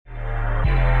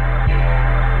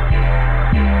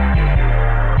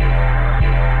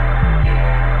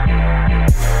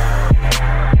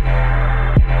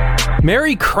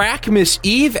Merry Crackmas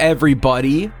Eve,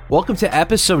 everybody. Welcome to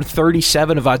episode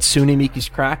 37 of Atsune Miki's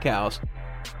Crack House.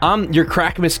 I'm your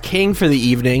Crackmas king for the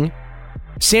evening,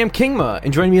 Sam Kingma,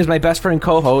 and joining me is my best friend and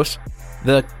co-host,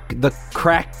 the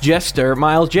crack jester,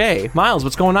 Miles J. Miles,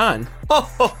 what's going on? Ho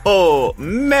ho ho!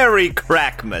 Merry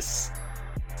Crackmas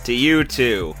to you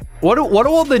too. What do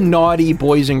all the naughty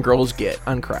boys and girls get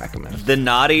on Crackmas? The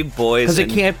naughty boys,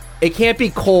 because it can't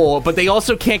be coal, but they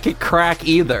also can't get crack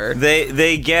either.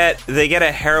 They get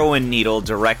a heroin needle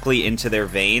directly into their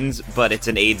veins, but it's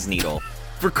an AIDS needle.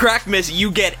 For Crackmas, you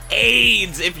get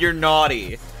AIDS if you're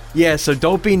naughty. Yeah, so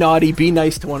don't be naughty, be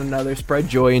nice to one another, spread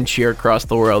joy and cheer across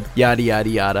the world, yada yada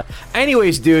yada.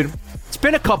 Anyways, dude, it's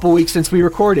been a couple weeks since we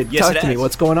recorded. Yes, Talk to me,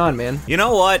 what's going on, man? You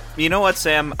know what,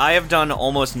 Sam? I have done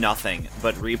almost nothing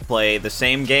but replay the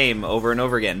same game over and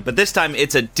over again. But this time,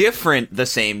 it's a different the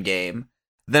same game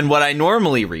than what I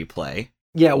normally replay.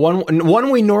 Yeah,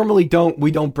 one we normally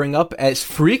don't bring up as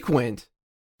frequent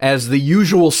as the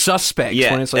usual suspects.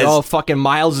 Yeah, when it's like, oh, fucking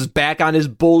Miles is back on his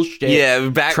bullshit. Yeah,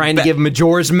 trying to give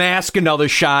Majora's Mask another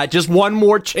shot. Just one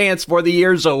more chance before the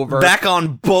year's over. Back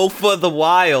on Bofa the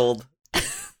Wild.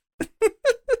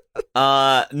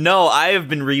 No, I have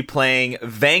been replaying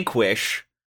Vanquish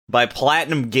by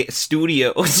Platinum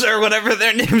Studios, or whatever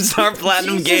their names are,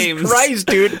 Platinum Jesus Games. Christ,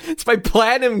 dude. It's by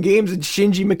Platinum Games and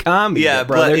Shinji Mikami. Yeah,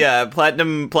 brother.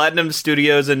 Platinum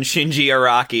Studios and Shinji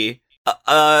Araki.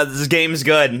 This game's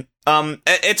good.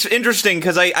 It's interesting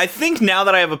because I think now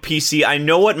that I have a PC, I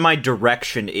know what my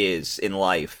direction is in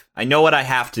life. I know what I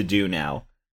have to do now.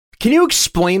 Can you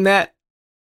explain that?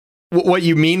 What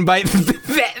you mean by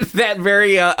that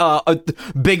very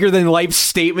bigger than life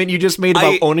statement you just made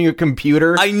about owning a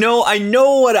computer? I know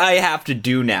what I have to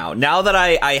do now. Now that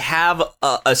I have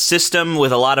a system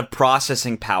with a lot of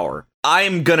processing power, I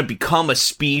am gonna become a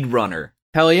speedrunner.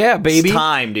 Hell yeah, baby. It's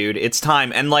time, dude. It's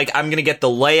time. And, like, I'm gonna get the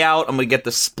layout, I'm gonna get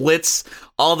the splits,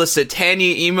 all the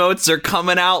Satania emotes are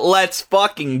coming out, let's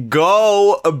fucking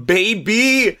go,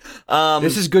 baby!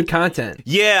 This is good content.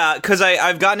 Yeah, because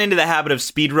I've gotten into the habit of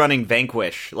speedrunning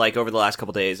Vanquish, like, over the last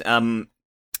couple days. I'm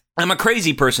a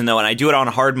crazy person, though, and I do it on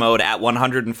hard mode at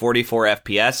 144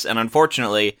 FPS, and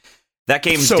unfortunately, that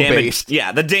game's so damage... based.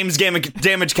 Yeah, the game's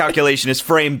damage calculation is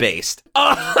frame-based.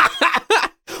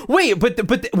 Wait,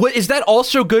 but is that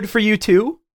also good for you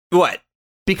too? What?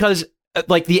 Because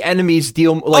like the enemies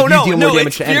deal more damage to enemies.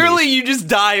 It's purely you just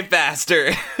die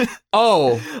faster.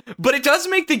 Oh, but it does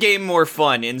make the game more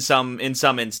fun in some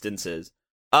instances.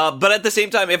 But at the same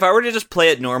time, if I were to just play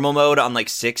it normal mode on like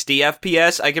 60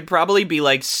 FPS, I could probably be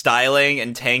like styling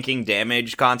and tanking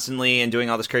damage constantly and doing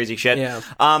all this crazy shit. Yeah.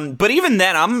 But even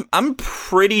then, I'm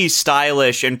pretty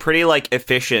stylish and pretty like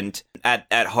efficient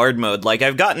at hard mode. Like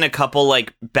I've gotten a couple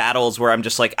like battles where I'm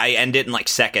just like I end it in like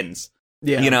seconds.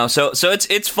 Yeah. You know, so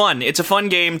it's fun. It's a fun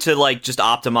game to like just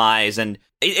optimize, and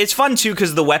it's fun too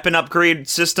because the weapon upgrade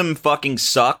system fucking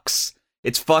sucks.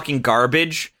 It's fucking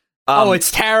garbage. It's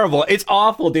terrible. It's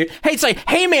awful, dude. Hey, it's like,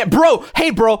 hey,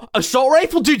 bro, assault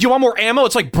rifle, dude, you want more ammo?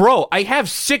 It's like, bro, I have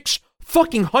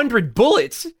 600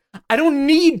 bullets. I don't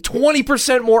need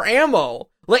 20% more ammo.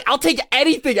 Like, I'll take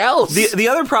anything else. The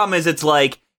other problem is it's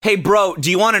like, hey, bro, do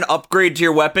you want an upgrade to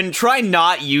your weapon? Try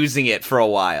not using it for a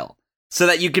while so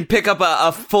that you can pick up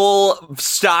a full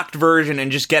stocked version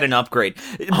and just get an upgrade.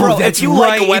 Bro, if you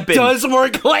like a weapon, it does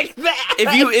work like that.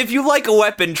 If you like a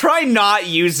weapon, try not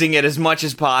using it as much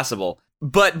as possible.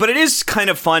 But it is kind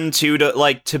of fun too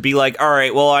to be like, all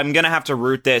right, well, I'm gonna have to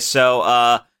root this, so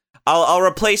I'll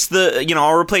replace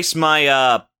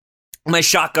my my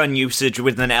shotgun usage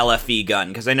with an LFE gun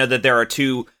because I know that there are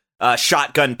two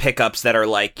shotgun pickups that are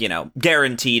like, you know,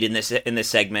 guaranteed in this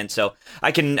segment, so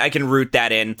I can root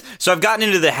that in. So I've gotten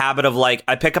into the habit of like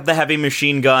I pick up the heavy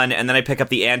machine gun and then I pick up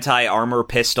the anti-armor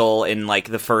pistol in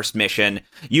like the first mission.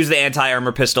 Use the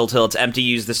anti-armor pistol till it's empty,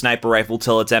 use the sniper rifle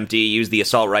till it's empty, use the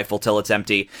assault rifle till it's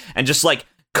empty, and just like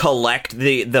collect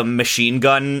the machine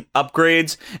gun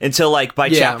upgrades until like by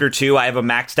chapter 2 I have a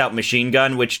maxed out machine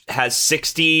gun which has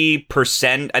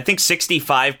 60%, I think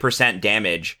 65%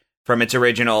 damage from its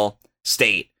original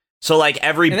state. So like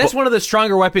every and that's one of the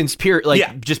stronger weapons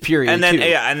just period. And then too.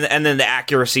 and then the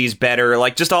accuracy is better,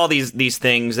 like just all these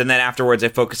things, and then afterwards I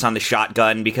focus on the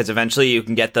shotgun because eventually you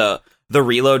can get the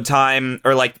reload time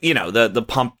or like, you know, the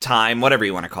pump time, whatever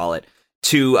you want to call it,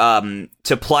 to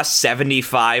plus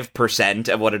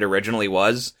 75% of what it originally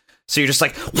was. So you're just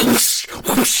like whoosh,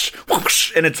 whoosh,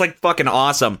 whoosh, and it's like fucking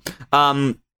awesome.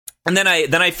 And then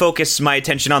I focus my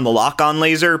attention on the lock-on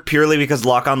laser, purely because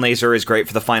lock-on laser is great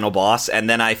for the final boss, and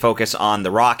then I focus on the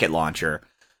rocket launcher.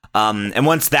 And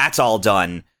once that's all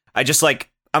done, I just like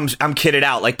I'm kitted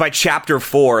out. Like by chapter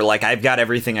 4, like I've got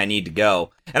everything I need to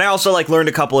go. And I also like learned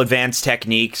a couple advanced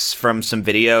techniques from some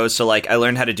videos. So like I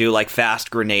learned how to do like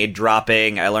fast grenade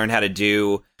dropping. I learned how to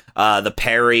do the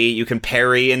parry. You can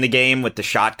parry in the game with the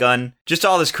shotgun. Just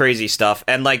all this crazy stuff.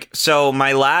 And like, so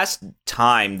my last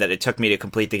time that it took me to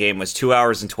complete the game was 2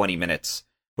 hours and 20 minutes,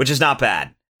 which is not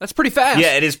bad. That's pretty fast.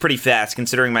 Yeah, it is pretty fast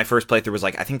considering my first playthrough was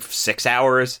like, I think 6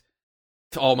 hours.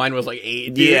 Oh, mine was like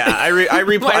 8. Dude. Yeah, I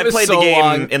played so the game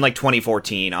long. in like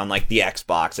 2014 on like the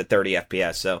Xbox at 30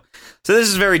 FPS. So this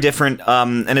is very different,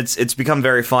 and it's become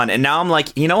very fun. And now I'm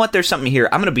like, you know what? There's something here.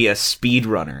 I'm gonna be a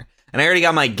speedrunner, and I already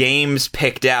got my games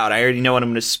picked out. I already know what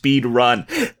I'm gonna speed run.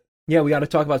 Yeah, we got to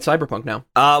talk about Cyberpunk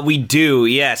now. We do,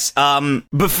 yes.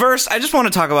 But first, I just want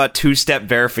to talk about two-step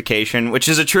verification, which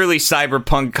is a truly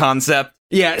cyberpunk concept.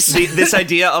 Yes, this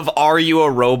idea of are you a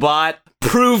robot?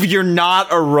 Prove you're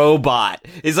not a robot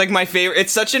is like my favorite.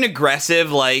 It's such an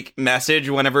aggressive like message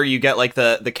whenever you get like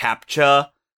the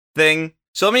CAPTCHA thing.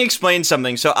 So let me explain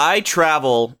something. So I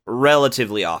travel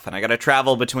relatively often. I got to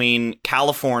travel between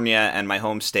California and my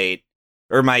home state,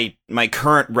 or my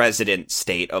current resident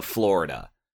state of Florida.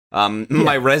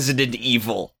 My resident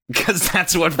evil, because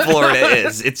that's what Florida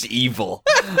is. It's evil.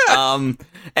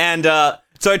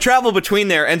 So I travel between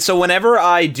there, and so whenever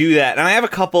I do that, and I have a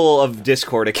couple of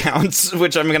Discord accounts,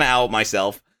 which I'm gonna out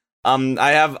myself. I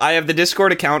have the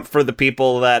Discord account for the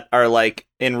people that are like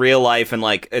in real life, and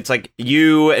like it's like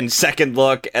you and Second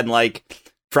Look and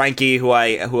like Frankie, who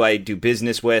I do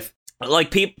business with, like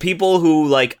people who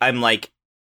like I'm like.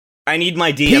 I need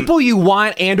my DM. People you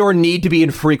want and or need to be in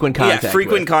frequent contact. Yeah,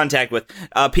 frequent contact with.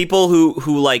 People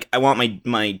who like I want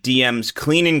my DMs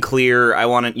clean and clear. I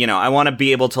want to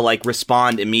be able to like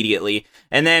respond immediately.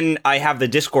 And then I have the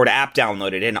Discord app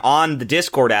downloaded, and on the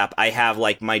Discord app I have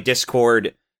like my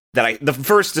Discord the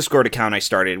first Discord account I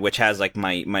started, which has like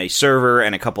my server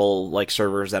and a couple like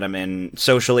servers that I'm in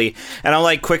socially, and I'll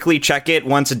like quickly check it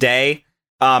once a day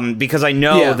because I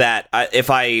know that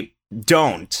if I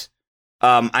don't,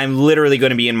 I'm literally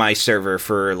going to be in my server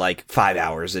for like 5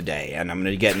 hours a day, and I'm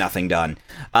going to get nothing done.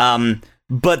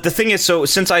 But the thing is, so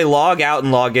since I log out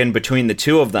and log in between the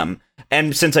two of them,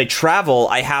 and since I travel,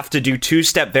 I have to do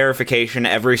two-step verification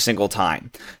every single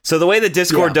time. So the way that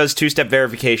Discord does two-step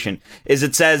verification is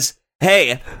it says,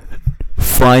 "Hey,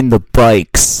 find the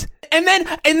bikes." And then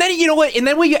you know what? And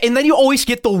then you always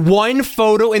get the one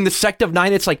photo in the Sect of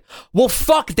 9. It's like, well,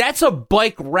 fuck, that's a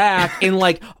bike rack, and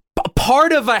like.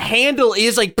 Part of a handle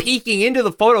is like peeking into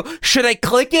the photo. Should I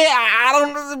click it? I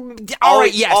don't know. All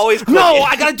right, yes. Always click it.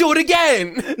 I gotta do it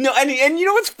again. No, and you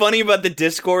know what's funny about the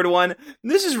Discord one?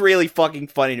 This is really fucking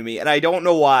funny to me, and I don't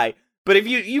know why. But if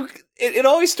it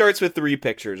always starts with 3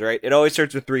 pictures, right? It always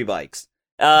starts with 3 bikes.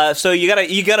 So you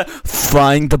gotta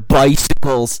find the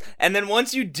bicycles, and then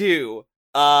once you do,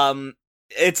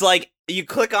 it's like you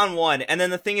click on one, and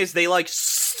then the thing is they like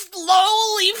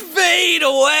slowly fade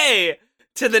away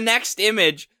to the next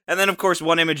image, and then of course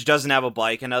one image doesn't have a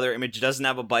bike, another image doesn't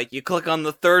have a bike. You click on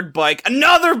the third bike,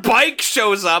 another bike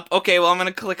shows up. Okay, well I'm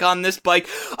gonna click on this bike,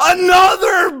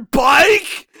 another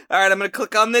bike. All right, I'm gonna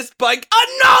click on this bike,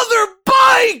 another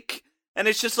bike, and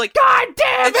it's just like, God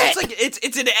damn it! It's just like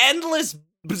it's an endless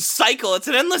cycle. It's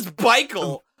an endless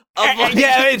bicycle.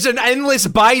 Yeah, it's an endless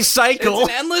bicycle. It's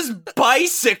an endless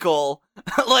bicycle.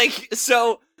 Like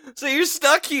so you're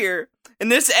stuck here in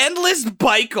this endless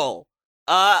bicycle.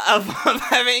 Of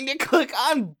having to click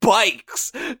on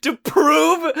bikes to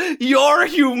prove your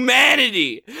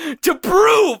humanity, to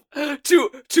prove to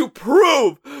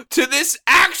this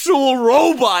actual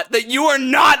robot that you are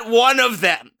not one of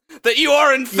them, that you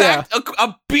are in fact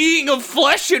a being of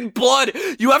flesh and blood.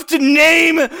 You have to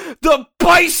name the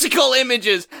bicycle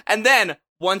images, and then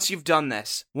once you've done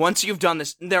this,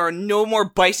 there are no more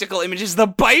bicycle images. The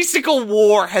bicycle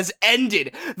war has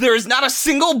ended. There is not a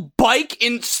single bike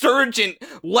insurgent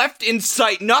left in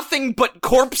sight. Nothing but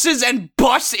corpses and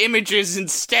bus images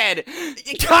instead.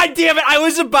 God damn it, I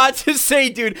was about to say,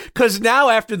 dude, because now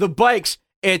after the bikes,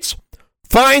 it's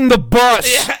find the bus.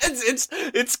 Yeah,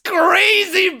 it's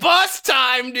crazy bus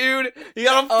time, dude. You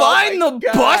gotta find the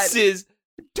buses.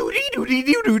 So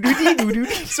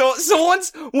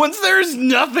once there's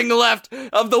nothing left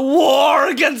of the war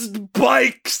against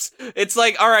bikes, it's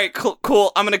like, all right,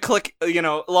 cool. I'm gonna click,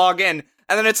 log in,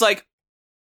 and then it's like,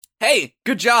 hey,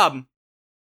 good job.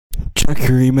 Check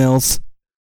your emails.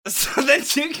 So then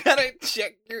you gotta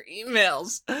check your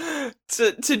emails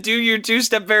to do your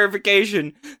two-step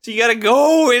verification. So you gotta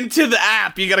go into the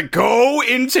app. You gotta go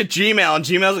into Gmail, and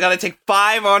Gmail's gotta take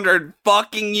 500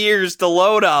 fucking years to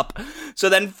load up. So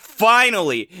then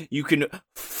finally you can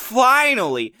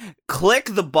finally click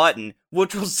the button,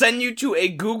 which will send you to a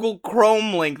Google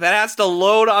Chrome link that has to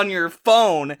load on your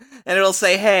phone, and it'll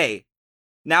say, hey,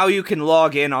 now you can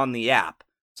log in on the app.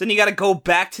 So then you gotta go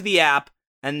back to the app,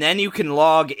 and then you can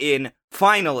log in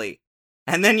finally.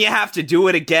 And then you have to do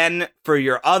it again for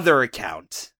your other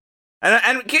account.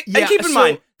 And keep in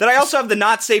mind that I also have the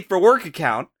not safe for work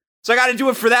account, so I gotta do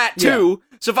it for that too.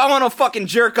 Yeah. So if I want to fucking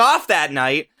jerk off that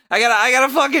night, I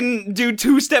gotta fucking do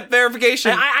 2-step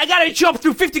verification. I gotta jump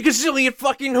through 50 gazillion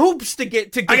fucking hoops to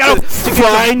get I gotta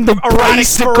find the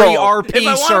bicycle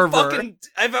RP server.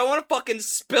 If I want to fucking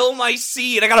spill my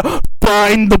seed, I gotta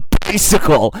find the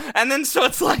bicycle. And then so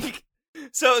it's like,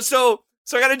 so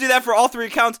I gotta do that for all 3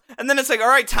 accounts. And then it's like, all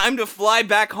right, time to fly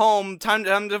back home. Time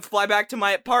to fly back to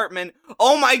my apartment.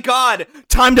 Oh my god,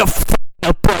 time to find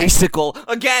a bicycle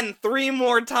again 3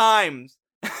 more times.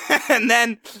 And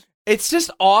then it's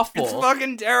just awful. It's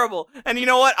fucking terrible. And you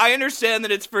know what? I understand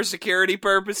that it's for security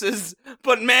purposes,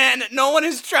 but man, no one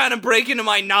is trying to break into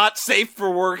my not safe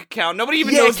for work account. Nobody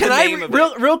even knows the name of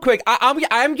it. Real quick,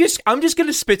 I'm just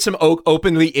gonna spit some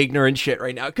openly ignorant shit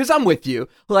right now because I'm with you.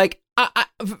 Like,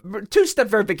 2-step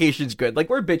verification is good. Like,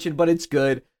 we're bitching, but it's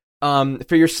good.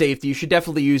 For your safety, you should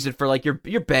definitely use it for like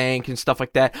your bank and stuff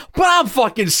like that. But I'm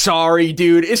fucking sorry,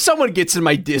 dude. If someone gets in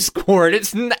my Discord,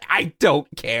 I don't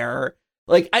care.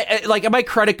 Like my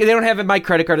credit, they don't have my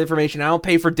credit card information. I don't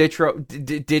pay for Discord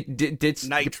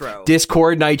Nitro.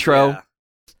 Yeah.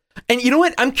 And you know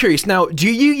what? I'm curious now. Do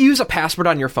you use a password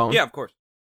on your phone? Yeah, of course.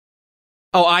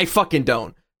 Oh, I fucking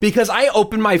don't, because I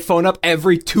open my phone up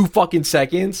every 2 fucking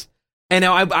seconds. And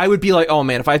now I would be like, oh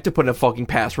man, if I have to put in a fucking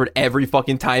password every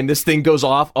fucking time this thing goes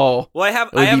off, well, I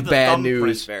have the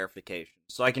thumbprint verification,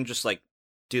 so I can just like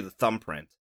do the thumbprint,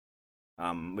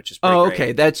 which is pretty great.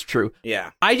 Okay, that's true.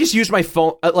 Yeah, I just use my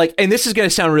phone, and this is gonna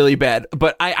sound really bad,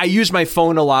 but I use my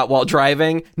phone a lot while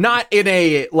driving, not in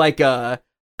a not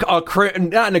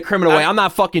in a criminal way. I'm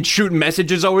not fucking shooting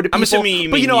messages over to people. I'm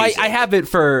assuming but I have it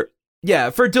for.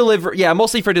 Yeah, for delivery. Yeah,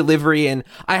 mostly for delivery, and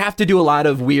I have to do a lot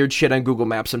of weird shit on Google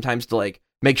Maps sometimes to like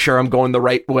make sure I'm going the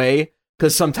right way,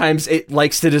 because sometimes it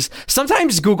likes to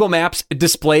sometimes Google Maps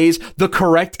displays the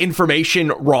correct information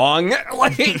wrong,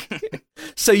 like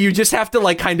so you just have to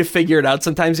like kind of figure it out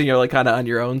sometimes, and you're like kind of on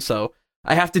your own. So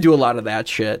I have to do a lot of that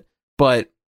shit,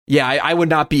 but. Yeah, I would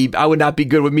not be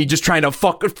good with me just trying to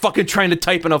fucking trying to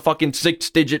type in a fucking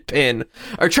 6-digit pin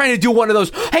or trying to do one of those.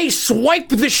 Hey, swipe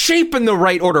the shape in the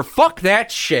right order. Fuck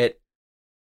that shit.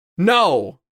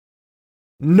 No.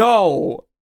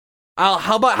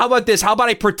 How about this? How about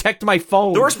I protect my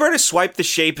phone? The worst part is swipe the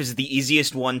shape is the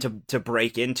easiest one to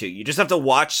break into. You just have to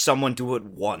watch someone do it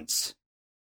once.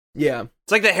 Yeah.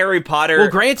 It's like the Harry Potter.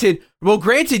 Well,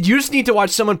 granted, you just need to watch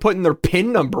someone put in their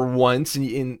PIN number once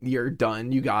and you're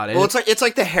done. You got it. Well, it's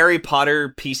like the Harry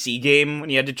Potter PC game when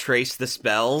you had to trace the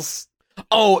spells.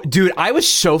 Oh, dude, I was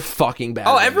so fucking bad.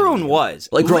 Oh, everyone was.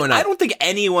 Like growing up. I don't think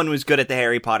anyone was good at the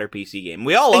Harry Potter PC game.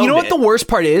 We all owned it. You know what the worst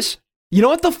part is? You know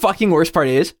what the fucking worst part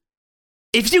is?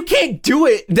 If you can't do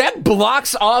it, that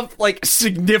blocks off like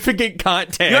significant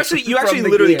content. You actually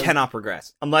literally cannot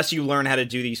progress unless you learn how to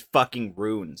do these fucking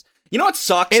runes. You know what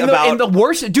sucks about... And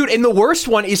the worst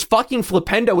one is fucking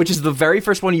Flipendo, which is the very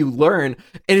first one you learn.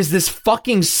 It is this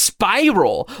fucking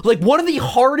spiral. Like, one of the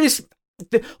hardest...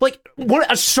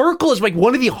 a circle is like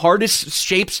one of the hardest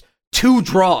shapes to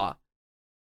draw.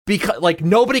 Because, like,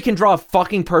 nobody can draw a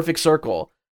fucking perfect circle.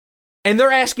 And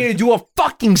they're asking you to do a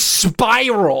fucking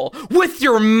spiral with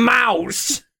your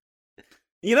mouse.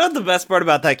 You know what the best part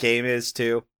about that game is,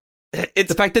 too? It's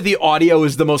the fact that the audio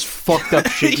is the most fucked up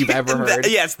shit you've ever heard.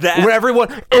 Yes, that. When everyone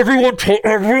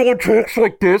talks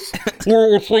like this,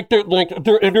 where it's like they're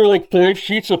like 5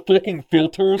 sheets of fucking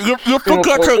filters. You're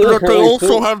forgetting that they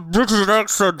also have British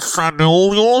accents,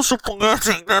 Samuel. You're also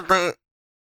forgetting that they...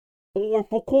 Oh, of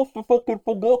course I fucking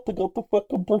forgot to get the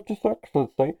fucking British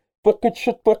accents, eh? Fucking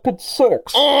shit fucking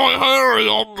sucks. Oh, Harry,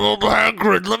 I'm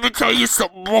Hagrid. Let me tell you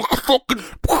something. Fucking...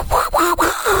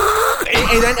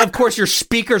 And then, of course, your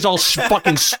speaker's all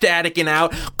fucking staticking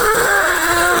out.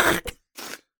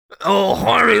 Oh,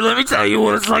 Harry, let me tell you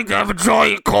what it's like to have a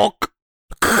giant cock.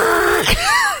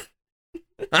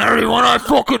 Harry, when I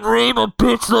fucking ream a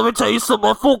bitch, let me tell you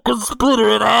something. I fucking split her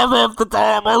in half the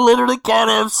time. I literally can't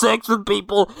have sex with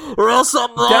people, or else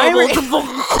I'm liable to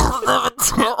fucking them in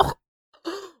two.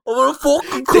 I'm gonna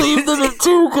fucking cleave them in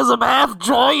two because I'm half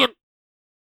giant.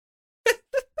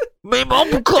 My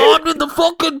mom climbed in the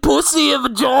fucking pussy of a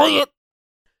giant.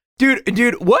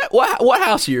 Dude, what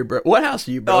house are you, bro? What house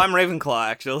are you, bro? Oh, I'm Ravenclaw,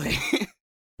 actually.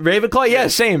 Ravenclaw, yeah,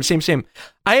 same. Shout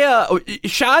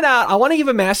out. I want to give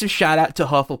a massive shout out to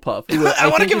Hufflepuff. I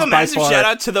want to give a massive shout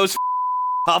out to those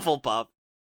Hufflepuff.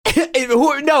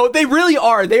 No, they really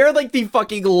are. They are like the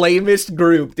fucking lamest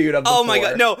group, dude. Of the Oh my four.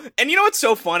 god, no! And you know what's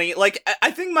so funny? Like,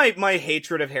 I think my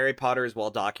hatred of Harry Potter is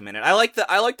well documented. I like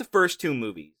the first two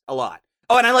movies a lot.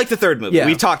 Oh, and I like the third movie. Yeah.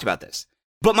 We've talked about this.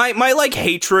 But my like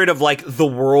hatred of like the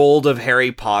world of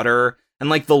Harry Potter and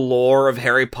like the lore of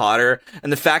Harry Potter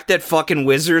and the fact that fucking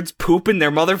wizards poop in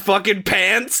their motherfucking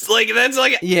pants, like that's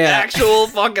like actual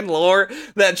fucking lore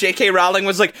that J.K. Rowling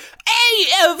was like,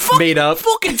 hey, made up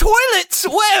fucking toilets.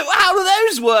 Well, how do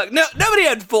those work? No, nobody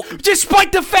had fucking.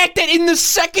 Despite the fact that in the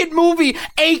second movie,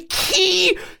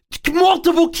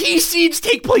 multiple key scenes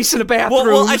take place in a bathroom.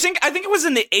 Well, I think it was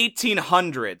in the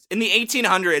 1800s. In the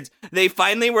 1800s, they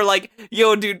finally were like,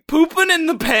 "Yo, dude, pooping in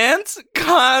the pants,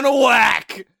 kind of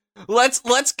whack. Let's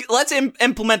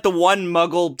implement the one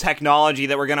Muggle technology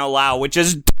that we're gonna allow, which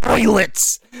is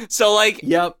toilets." So like,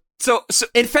 yep. So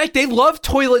in fact, they love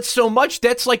toilets so much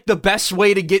that's like the best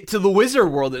way to get to the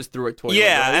wizard world is through a toilet.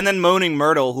 Yeah, right? and then Moaning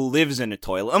Myrtle, who lives in a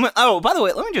toilet. Oh, by the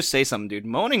way, let me just say something, dude.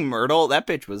 Moaning Myrtle, that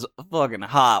bitch was fucking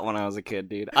hot when I was a kid,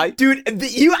 dude. I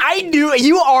knew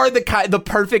you are the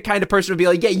perfect kind of person to be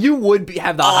like, yeah, you would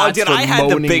have the hots dude, for I had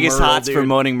the biggest Myrtle, hots dude. for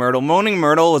Moaning Myrtle. Moaning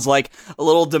Myrtle was like a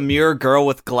little demure girl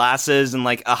with glasses and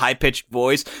like a high pitched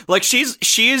voice. Like she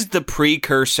is the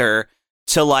precursor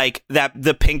to like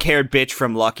the pink haired bitch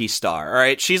from Lucky Star. All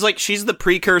right, she's the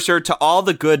precursor to all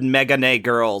the good Megane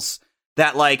girls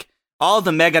that like all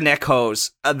the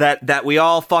Meganekos that we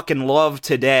all fucking love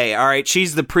today. All right,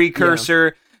 she's the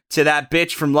precursor to that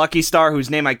bitch from Lucky Star whose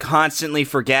name I constantly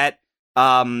forget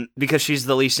because she's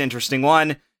the least interesting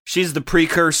one. She's the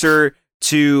precursor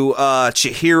to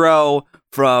Chihiro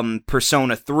from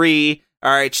Persona 3.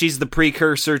 All right, she's the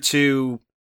precursor to.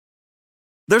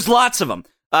 There's lots of them.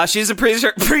 She's a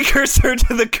precursor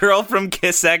to the girl from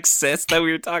Kiss X Sis that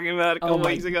we were talking about a couple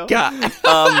weeks ago. God.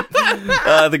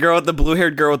 The girl with the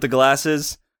blue-haired girl with the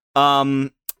glasses.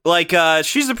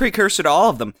 She's the precursor to all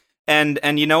of them.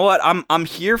 And you know what? I'm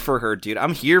here for her, dude.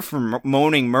 I'm here for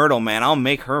Moaning Myrtle, man. I'll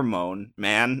make her moan,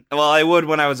 man. Well, I would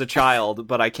when I was a child,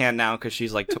 but I can't now because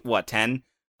she's like 10.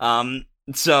 But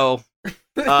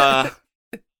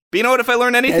you know what? If I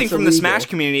learned anything from the Smash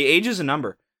community, age is a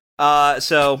number.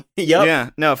 Yep.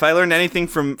 Yeah, no, if I learned anything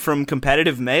from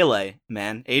competitive Melee,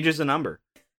 man, age is a number.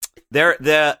 They're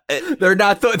not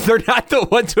the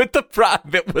ones with the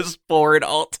prop. It was for an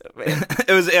ultimate.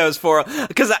 it was for,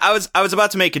 because I was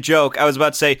about to make a joke. I was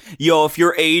about to say, yo, if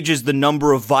your age is the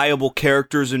number of viable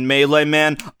characters in Melee,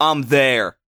 man, I'm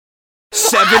there.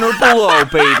 7 or below,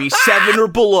 baby. 7 or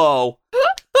below.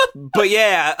 But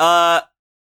yeah,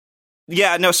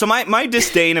 yeah, no, so my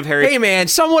disdain of Harry... Hey, man,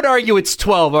 some would argue it's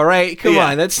 12, all right? Come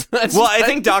on, that's well, I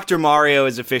think Dr. Mario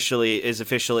is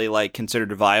officially like,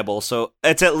 considered viable, so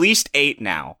it's at least 8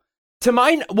 now. To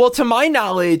my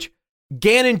knowledge,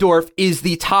 Ganondorf is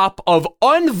the top of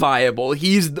unviable.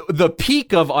 He's the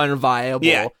peak of unviable.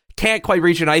 Yeah. Can't quite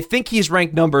reach it. I think he's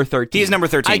ranked number 13. He's number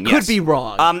 13, I could be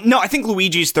wrong. No, I think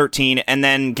Luigi's 13, and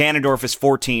then Ganondorf is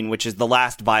 14, which is the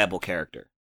last viable character.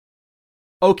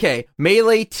 Okay,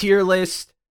 Melee tier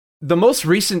list. The most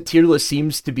recent tier list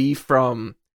seems to be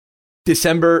from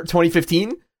December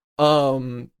 2015,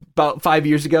 about 5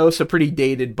 years ago, so pretty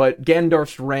dated, but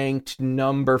Ganondorf's ranked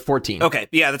number 14. Okay,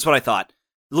 yeah, that's what I thought.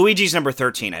 Luigi's number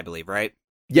 13, I believe, right?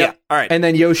 Yep. Yeah, all right. And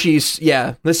then Yoshi's,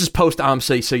 this is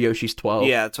post-AMSA, so Yoshi's 12.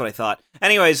 Yeah, that's what I thought.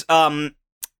 Anyways, my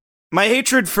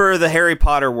hatred for the Harry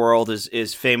Potter world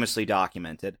is famously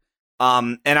documented.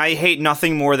 And I hate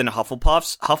nothing more than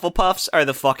Hufflepuffs. Hufflepuffs are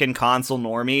the fucking console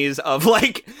normies of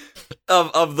like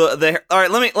of the. All right,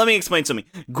 let me explain something.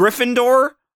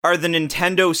 Gryffindor are the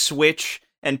Nintendo Switch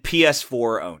and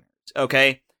PS4 owners.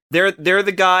 Okay, they're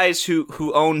the guys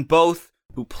who own both,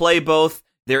 who play both.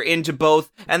 They're into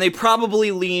both, and they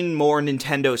probably lean more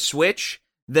Nintendo Switch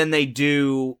than they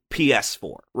do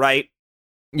PS4. Right?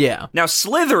 Yeah. Now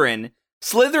Slytherin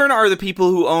are the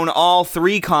people who own all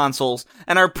 3 consoles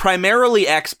and are primarily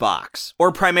Xbox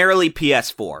or primarily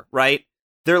PS4, right?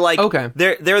 They're like, okay.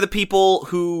 They're the people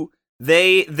who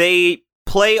they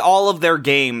play all of their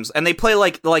games, and they play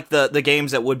like the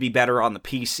games that would be better on the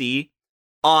PC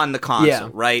on the console,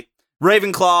 right?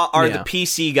 Ravenclaw are the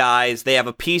PC guys. They have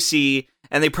a PC,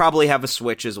 and they probably have a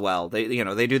Switch as well. They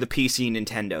do the PC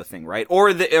Nintendo thing, right? Or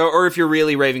if you're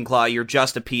really Ravenclaw, you're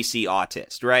just a PC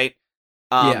autist, right?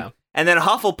 And then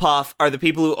Hufflepuff are the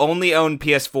people who only own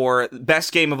PS4.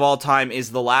 Best game of all time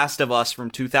is The Last of Us from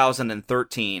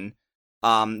 2013.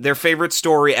 Their favorite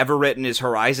story ever written is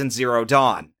Horizon Zero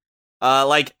Dawn.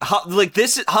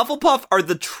 Hufflepuff are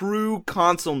the true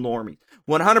console normies.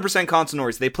 100% console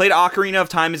normies. They played Ocarina of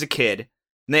Time as a kid.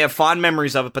 and they have fond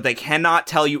memories of it, but they cannot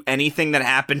tell you anything that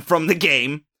happened from the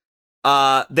game.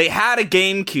 They had a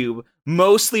GameCube,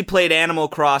 mostly played Animal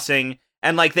Crossing,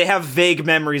 and like they have vague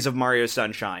memories of Mario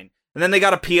Sunshine. And then they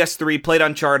got a PS3, played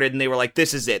Uncharted, and they were like,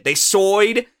 this is it. They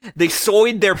soyed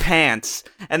their pants,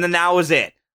 and then that was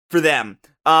it for them.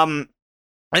 And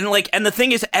the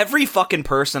thing is, every fucking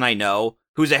person I know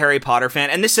who's a Harry Potter fan,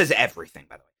 and this says everything,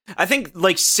 by the way. I think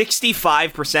like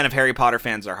 65% of Harry Potter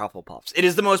fans are Hufflepuffs. It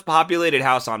is the most populated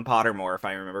house on Pottermore, if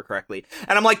I remember correctly.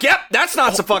 And I'm like, yep, that's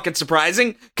not so fucking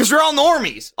surprising, because you're all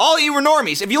normies. All of you are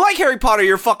normies. If you like Harry Potter,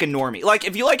 you're fucking normie. Like,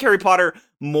 if you like Harry Potter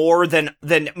more than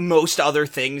most other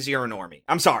things, you're a normie.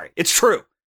 I'm sorry. It's true.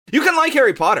 You can like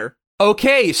Harry Potter.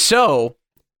 Okay, so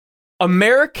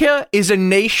America is a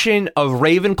nation of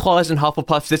Ravenclaws and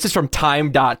Hufflepuffs. This is from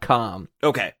Time.com.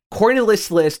 Okay. According to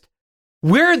this list,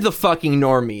 we're the fucking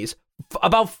normies.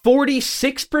 About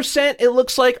 46%, it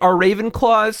looks like, are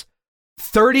Ravenclaws.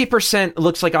 30%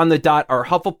 looks like on the dot are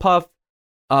Hufflepuff.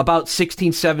 About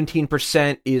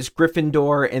 16-17% is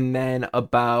Gryffindor, and then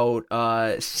about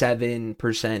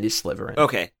 7% is Slytherin.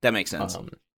 Okay, that makes sense.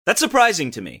 That's surprising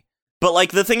to me. But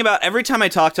like the thing about every time I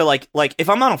talk to like if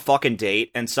I'm on a fucking date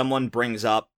and someone brings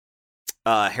up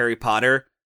Harry Potter,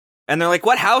 and they're like,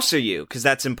 "What house are you?" Because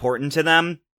that's important to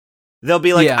them. They'll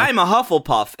be like, I'm a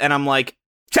Hufflepuff. And I'm like,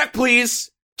 check, please.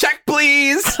 Check,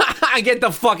 please. Get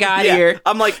the fuck out of here.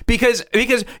 I'm like, because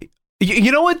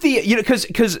you know what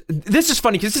because this is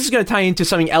funny, because this is going to tie into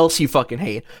something else you fucking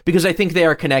hate, because I think they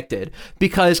are connected.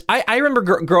 Because I remember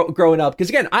growing up, because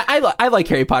again, I like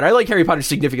Harry Potter. I like Harry Potter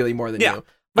significantly more than you.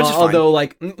 Which is although,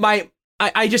 like,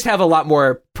 I just have a lot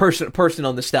more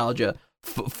personal nostalgia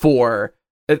for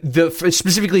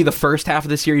specifically the first half of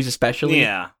the series, especially.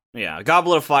 Yeah,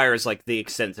 Goblet of Fire is like the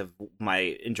extent of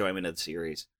my enjoyment of the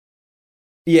series.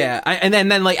 Yeah, and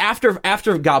then like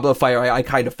after Goblet of Fire, I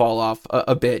kind of fall off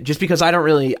a bit, just because I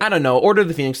don't know. Order of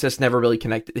the Phoenix just never really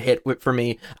hit for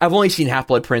me. I've only seen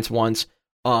Half-Blood Prince once,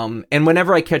 and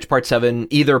whenever I catch Part 7,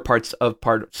 either parts of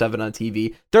Part 7 on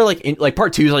TV, they're like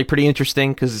Part 2 is like pretty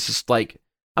interesting, because it's just like,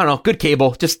 I don't know, good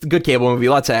cable movie,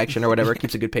 lots of action or whatever, it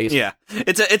keeps a good pace. Yeah,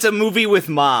 it's a movie with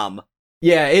mom.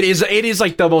 Yeah, it is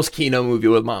like the most Kino movie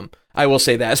with mom. I will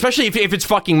say that. Especially if it's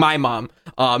fucking my mom,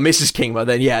 Mrs. Kingma,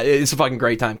 then yeah, it's a fucking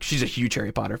great time. She's a huge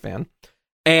Harry Potter fan.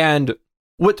 And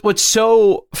what's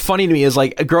so funny to me is,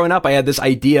 like, growing up, I had this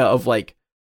idea of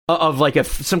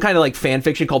some kind of like fan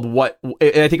fiction called I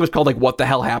think it was called like What the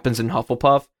Hell Happens in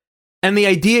Hufflepuff. And the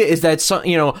idea is that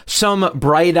some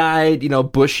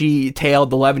bright-eyed,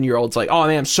 bushy-tailed 11-year-old's like, oh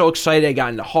man, I'm so excited I got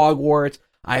into Hogwarts.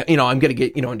 I'm gonna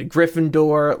get into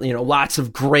Gryffindor. Lots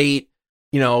of great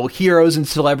heroes and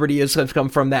celebrities have come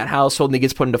from that household, and he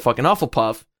gets put into fucking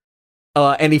Hufflepuff.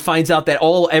 And he finds out that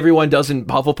everyone does in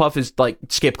Hufflepuff is like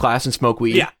skip class and smoke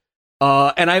weed. Yeah.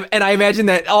 And I imagine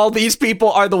that all these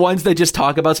people are the ones that just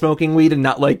talk about smoking weed and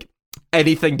not like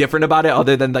anything different about it,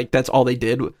 other than like that's all they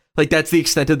did. Like that's the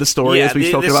extent of the story, as we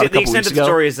spoke about a couple weeks ago. The extent of the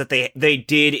story is that they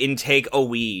did intake a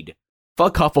weed.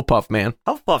 Fuck Hufflepuff, man.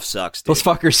 Hufflepuff sucks, dude. Those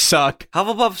fuckers suck.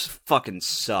 Hufflepuffs fucking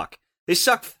suck. They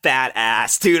suck fat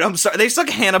ass, dude. I'm sorry. They suck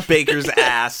Hannah Baker's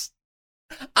ass.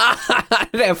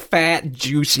 That fat,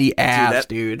 juicy ass,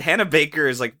 dude. Hannah Baker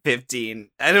is like 15.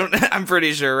 I'm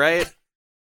pretty sure, right?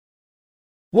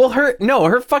 Well,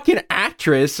 her fucking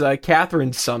actress,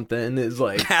 Catherine something, is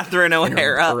like Catherine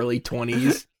O'Hara, early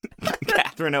 20s.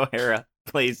 Catherine O'Hara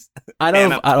plays. I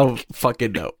don't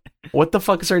fucking know. What the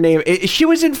fuck is her name? She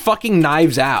was in fucking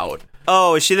Knives Out.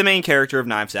 Oh, is she the main character of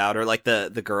Knives Out, or like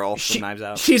the girl from Knives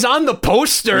Out? She's on the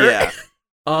poster. Yeah.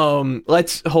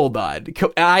 Let's hold on.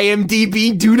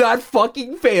 IMDb, do not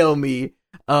fucking fail me.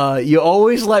 You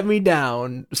always let me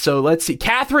down. So let's see.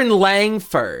 Catherine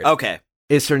Langford. Okay,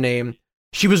 is her name.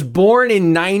 She was born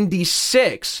in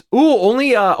 96. Ooh,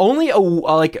 only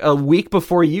a week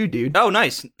before you, dude. Oh,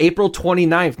 nice. April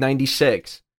 29th,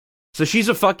 96. So she's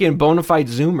a fucking bona fide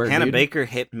Zoomer, Hannah dude. Baker,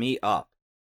 hit me up.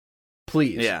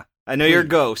 Please. Yeah. I know you're a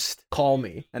ghost. Call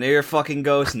me. I know you're a fucking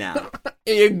ghost now.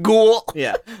 You ghoul.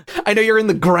 Yeah. I know you're in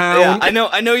the ground. Yeah,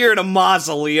 I know you're in a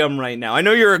mausoleum right now. I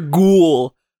know you're a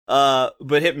ghoul. But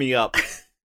hit me up.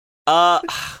 I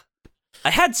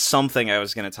had something I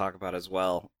was going to talk about as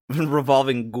well,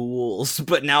 revolving ghouls,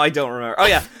 but now I don't remember. Oh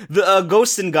yeah, the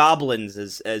Ghosts and Goblins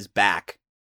is back.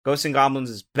 Ghosts and Goblins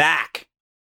is back.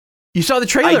 You saw the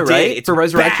trailer, right? It's for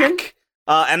Resurrection? Back.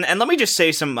 And let me just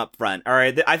say something up front. All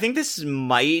right, I think this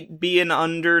might be an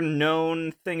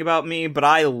underknown thing about me, but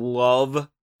I love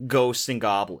Ghosts and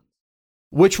Goblins.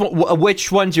 Which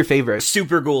one's your favorite?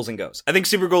 Super Ghouls and Ghosts. I think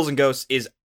Super Ghouls and Ghosts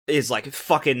is like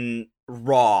fucking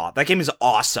raw. That game is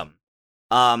awesome.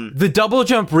 The double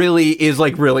jump really is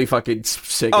like really fucking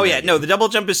sick. Oh yeah, no, the double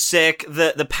jump is sick.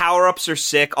 The power-ups are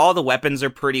sick. All the weapons are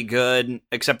pretty good,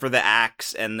 except for the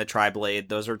axe and the tri-blade.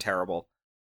 Those are terrible.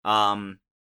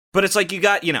 But it's like you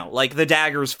got, like the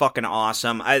dagger is fucking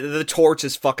awesome. The torch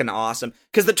is fucking awesome.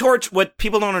 Because the torch, what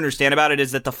people don't understand about it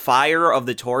is that the fire of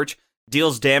the torch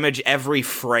deals damage every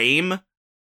frame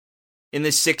in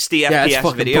this 60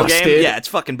 FPS video game. Yeah, it's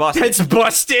fucking busted. It's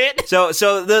busted. So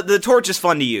the torch is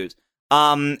fun to use.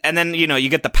 And then, you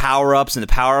get the power-ups, and the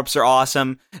power-ups are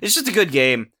awesome. It's just a good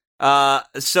game.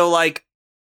 So, like,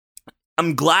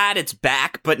 I'm glad it's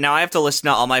back, but now I have to listen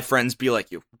to all my friends be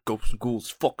like, yo, Ghosts and Ghouls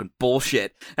fucking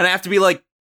bullshit. And I have to be like,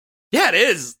 yeah, it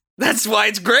is. That's why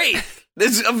it's great.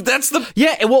 That's the...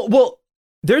 Yeah, well,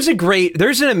 there's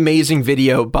an amazing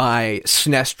video by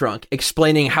SNES Drunk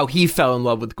explaining how he fell in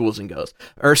love with Ghouls and Ghosts,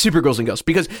 or Super Ghouls and Ghosts,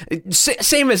 because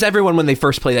same as everyone when they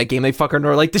first play that game, they fucking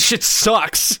are like, this shit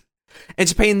sucks.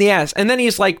 It's a pain in the ass. And then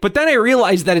he's like, but then I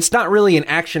realized that it's not really an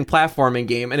action platforming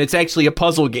game, and it's actually a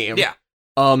puzzle game. Yeah.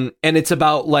 And it's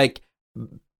about, like,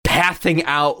 pathing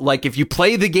out, like, if you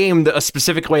play the game a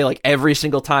specific way, like, every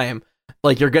single time,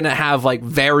 like, you're gonna have, like,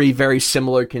 very, very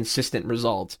similar, consistent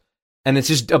results. And it's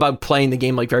just about playing the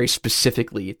game, like, very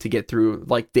specifically to get through,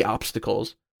 like, the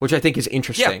obstacles, which I think is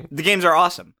interesting. Yeah, the games are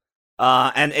awesome.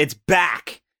 And it's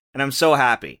back, and I'm so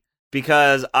happy.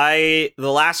 Because the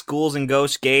last Ghouls and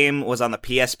Ghosts game was on the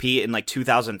PSP in like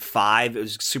 2005. It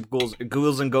was Super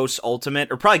Ghouls and Ghosts Ultimate,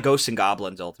 or probably Ghosts and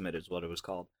Goblins Ultimate is what it was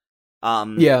called.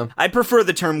 Yeah, I prefer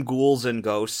the term Ghouls and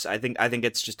Ghosts. I think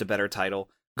it's just a better title.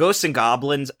 Ghosts and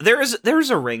Goblins. There's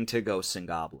a ring to Ghosts and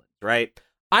Goblins, right?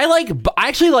 I like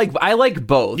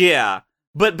both. Yeah.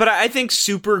 But I think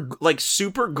Super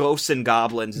Ghosts and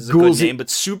Goblins is a good name, but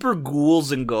Super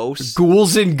Ghouls and Ghosts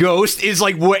is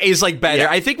better.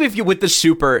 Yeah. I think if you with the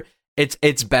Super,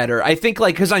 it's better. I think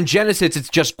because on Genesis it's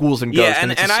just Ghouls and Ghosts. Yeah,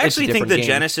 and I actually think the game.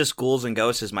 Genesis Ghouls and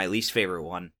Ghosts is my least favorite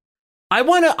one. I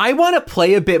wanna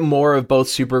play a bit more of both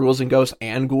Super Ghouls and Ghosts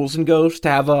and Ghouls and Ghosts to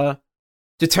have a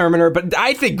determiner, but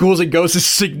I think Ghouls and Ghosts is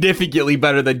significantly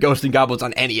better than Ghosts and Goblins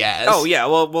on NES. Oh yeah,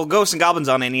 well Ghosts and Goblins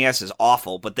on NES is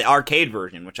awful, but the arcade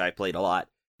version, which I played a lot,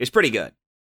 is pretty good.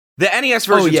 The NES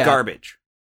version's garbage.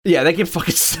 Yeah, that game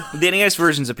fucking sucks. The NES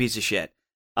version's a piece of shit.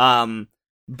 But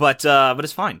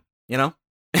it's fine,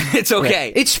 It's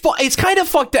okay. Yeah. It's kind of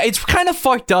fucked up. It's kind of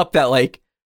fucked up that like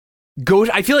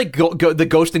I feel like the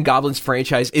Ghost and Goblins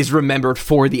franchise is remembered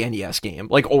for the NES game,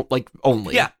 like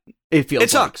only. Yeah, it feels. It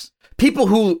sucks. People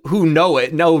who know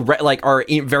it are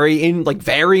very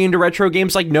into retro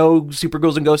games, like know Super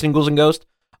Ghouls and Ghosts and Ghouls and Ghosts.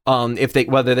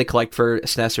 Whether they collect for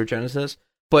SNES or Genesis.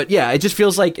 But yeah, it just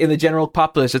feels like in the general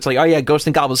populace, it's like, oh yeah, Ghosts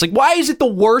and Goblins. Like, why is it the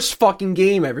worst fucking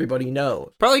game everybody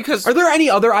knows? Probably because... Are there any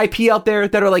other IP out there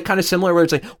that are like kind of similar where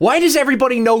it's like, why does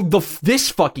everybody know this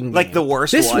fucking game? Like the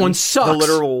worst this one sucks. The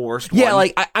literal worst one. Yeah,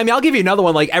 like, I mean, I'll give you another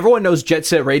one. Like, everyone knows Jet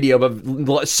Set Radio,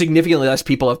 but significantly less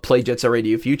people have played Jet Set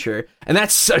Radio Future. And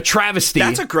that's a travesty.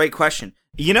 That's a great question.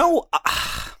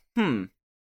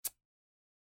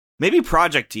 Maybe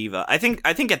Project Diva. I think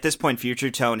at this point Future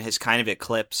Tone has kind of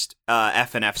eclipsed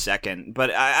FNF Second,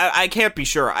 but I can't be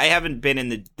sure. I haven't been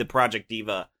in the Project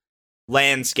Diva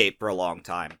landscape for a long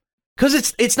time.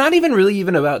 Because it's not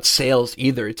even about sales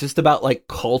either. It's just about like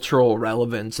cultural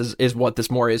relevance is what this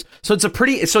more is. So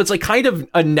it's like kind of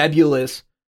a nebulous.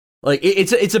 Like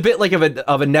it's a bit like of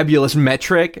a nebulous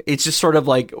metric. It's just sort of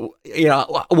like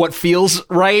what feels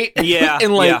right. Yeah,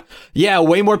 and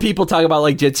way more people talk about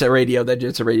like Jet Set Radio than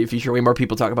Jet Set Radio Future. Way more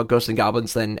people talk about Ghosts and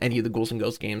Goblins than any of the Ghouls and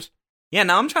Ghosts games. Yeah,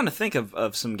 now I'm trying to think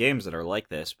of some games that are like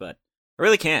this, but I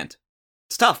really can't.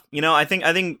 It's tough. I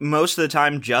think most of the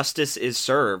time justice is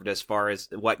served as far as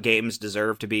what games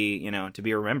deserve to be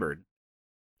remembered.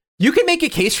 You can make a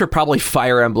case for probably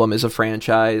Fire Emblem as a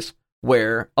franchise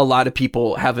where a lot of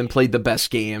people haven't played the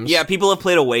best games. Yeah, people have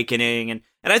played Awakening, and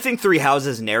I think Three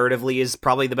Houses narratively is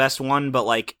probably the best one, but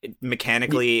like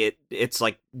mechanically, it's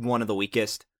like one of the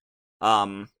weakest.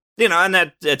 And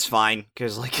that's fine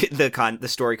because like the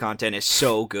story content is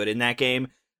so good in that game.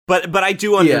 But I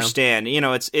do understand.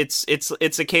 Yeah.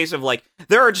 It's a case of like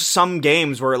there are just some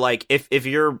games where like if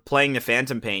you're playing the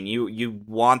Phantom Pain, you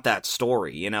want that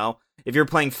story. If you're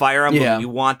playing Fire Emblem, you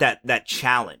want that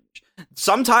challenge.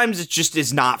 Sometimes it just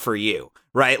is not for you,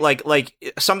 right? Like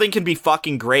something can be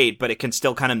fucking great, but it can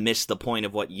still kind of miss the point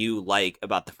of what you like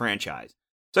about the franchise.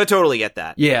 So I totally get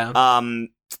that. Yeah.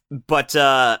 But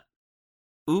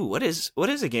what is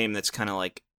a game that's kind of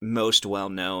like most well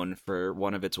known for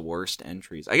one of its worst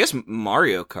entries? I guess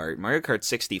Mario Kart. Mario Kart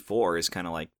 64 is kind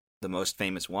of like the most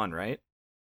famous one, right?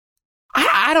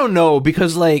 I don't know,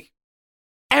 because like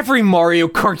every Mario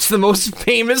Kart's the most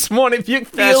famous one. If you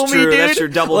feel That's me, true. dude. That's true.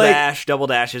 Double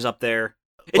Dash is up there.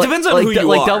 It depends on who you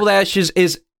like are. Double Dash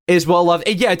is well loved.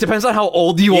 Yeah, it depends on how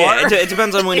old you are. It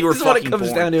depends on when you were This is what it fucking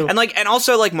comes born. down to. And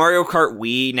also like Mario Kart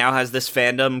Wii now has this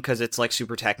fandom because it's like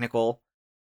super technical.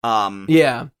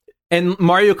 Yeah. And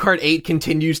Mario Kart 8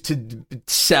 continues to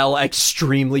sell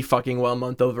extremely fucking well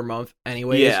month over month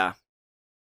anyways. Yeah.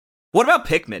 What about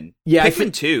Pikmin? Yeah,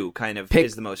 Pikmin 2 kind of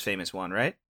is the most famous one,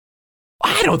 right?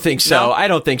 I don't think so. No? I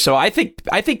don't think so. I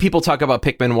think people talk about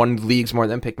Pikmin 1 leagues more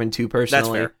than Pikmin 2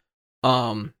 personally. That's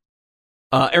fair.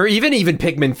 Or even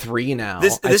Pikmin 3 now.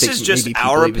 This I is think just maybe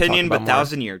people our even talk opinion, about but more.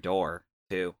 Thousand Year Door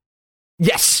too.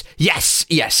 Yes,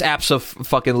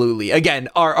 abso-fucking-lutely. Again,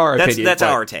 our opinion. That's but,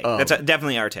 our take. That's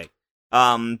definitely our take.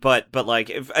 But like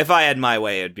if I had my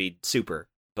way, it'd be Super.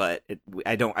 But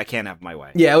I can't have my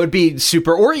way. Yeah, it would be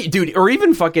Super, or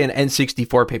even fucking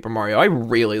N64 Paper Mario. I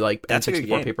really like That's a good N64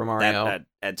 game. Paper Mario. That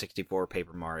N64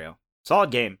 Paper Mario, solid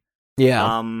game.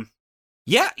 Yeah.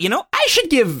 Yeah, I should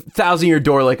give Thousand Year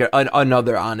Door like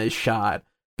another honest shot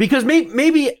because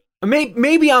maybe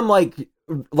I'm like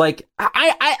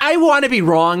I want to be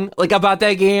wrong like about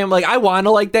that game. Like I want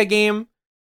to like that game.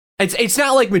 It's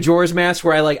not like Majora's Mask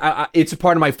where I it's a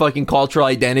part of my fucking cultural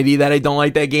identity that I don't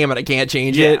like that game and I can't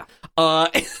change it.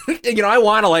 I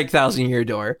want to like Thousand Year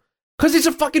Door because it's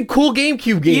a fucking cool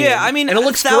GameCube game. Yeah, I mean, and it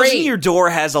looks Thousand great. Year Door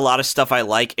has a lot of stuff I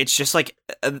like. It's just like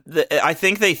I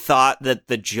think they thought that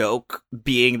the joke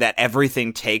being that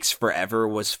everything takes forever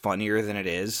was funnier than it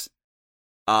is.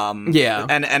 Yeah,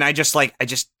 and I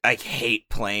hate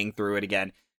playing through it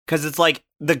again because it's like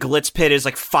the Glitz Pit is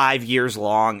like 5 years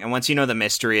long, and once you know the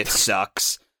mystery, it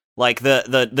sucks. Like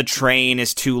the train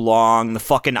is too long, the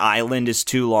fucking island is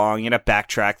too long. You gotta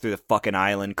backtrack through the fucking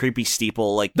island, creepy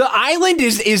steeple. Like the island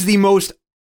is the most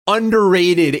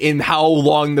underrated in how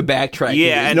long the backtrack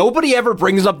is. and Nobody ever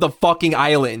brings up the fucking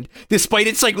island, despite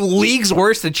it's like leagues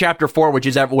worse than Chapter 4, which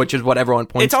is what everyone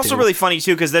points to. It's also really funny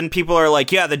too, because then people are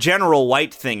like, yeah, the General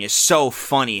White thing is so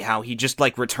funny, how he just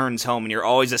like returns home and you're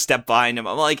always a step behind him.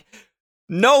 I'm like,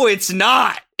 no, it's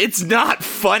not. It's not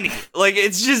funny. Like,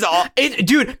 it's just all...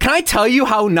 Dude, can I tell you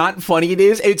how not funny it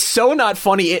is? It's so not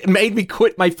funny, it made me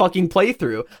quit my fucking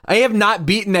playthrough. I have not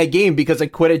beaten that game because I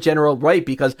quit at General Wright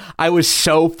because I was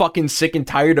so fucking sick and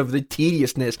tired of the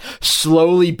tediousness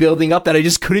slowly building up that I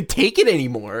just couldn't take it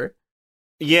anymore.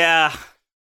 Yeah.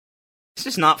 It's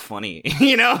just not funny.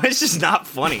 It's just not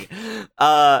funny.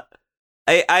 I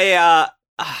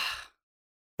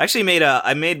actually made a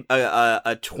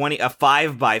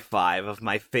 5x5 of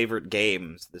my favorite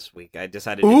games this week. I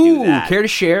decided to do that. Care to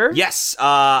share? Yes.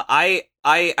 I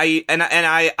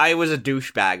was a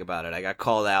douchebag about it. I got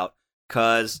called out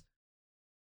because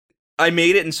I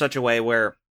made it in such a way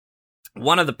where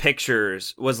one of the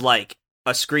pictures was like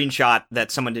a screenshot that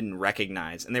someone didn't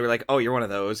recognize, and they were like, "Oh, you're one of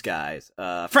those guys."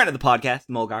 Friend of the podcast,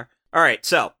 Mulgar. All right,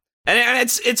 so and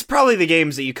it's probably the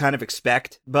games that you kind of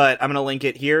expect, but I'm gonna link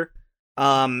it here.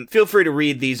 Feel free to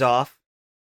read these off.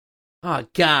 Oh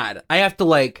God, I have to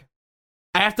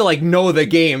know the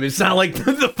game. It's not like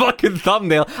the fucking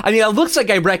thumbnail. I mean, it looks like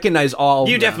I recognize all.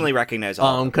 You of them. definitely recognize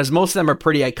all. Because most of them are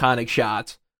pretty iconic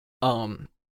shots. I'm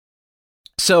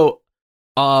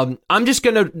just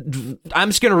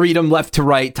gonna read them left to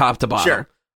right, top to bottom. Sure.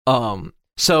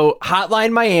 So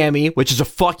Hotline Miami, which is a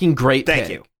fucking great pick. Thank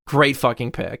you. Great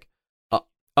fucking pick.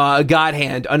 God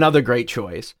Hand, another great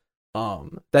choice.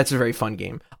 That's a very fun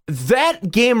game.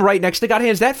 That game right next to God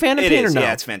Hand, is that Phantom Pain or no?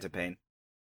 Yeah, it's Phantom Pain.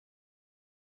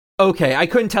 Okay, I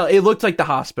couldn't tell. It looked like the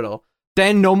hospital.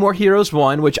 Then No More Heroes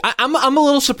 1, which I'm a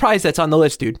little surprised that's on the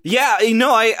list, dude. Yeah,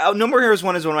 No More Heroes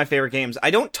 1 is one of my favorite games. I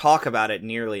don't talk about it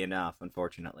nearly enough,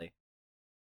 unfortunately.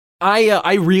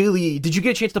 I really... Did you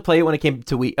get a chance to play it when it came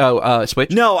to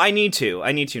Switch? No, I need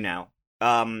to now.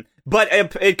 But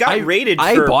it got rated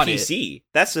for PC.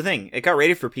 That's the thing. It got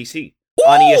rated for PC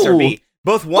on ESRB.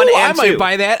 Both 1 and 2. I might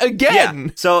buy that again.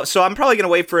 Yeah. So I'm probably going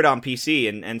to wait for it on PC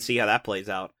and see how that plays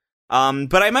out.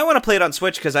 But I might want to play it on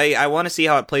Switch because I want to see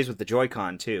how it plays with the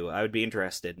Joy-Con too. I would be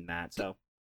interested in that. So,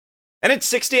 and it's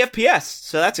 60 FPS,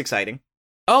 so that's exciting.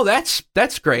 Oh, that's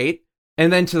great.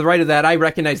 And then to the right of that, I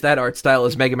recognize that art style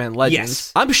as Mega Man Legends.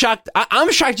 Yes. I'm shocked.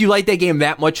 I'm shocked you like that game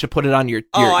that much to put it on your.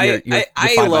 I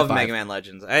love 5x5. Mega Man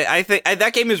Legends. I think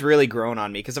that game has really grown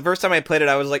on me because the first time I played it,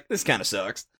 I was like, this kind of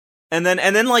sucks. And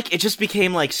then like it just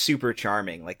became like super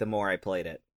charming. Like the more I played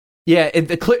it. Yeah,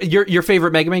 your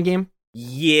favorite Mega Man game?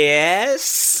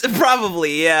 Yes,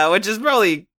 probably. Yeah, which is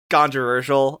probably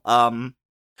controversial. I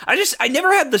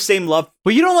never had the same love.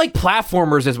 Well, you don't like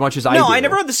platformers as much as I do. No, I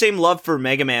never had the same love for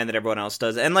Mega Man that everyone else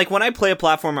does. And like when I play a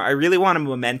platformer, I really want a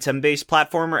momentum-based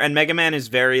platformer, and Mega Man is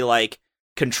very like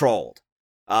controlled.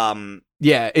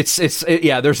 Yeah,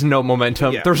 yeah. There's no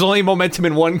momentum. Yeah. There's only momentum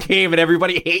in one game, and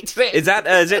everybody hates it.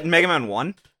 Is it Mega Man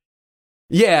 1?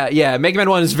 Yeah. Mega Man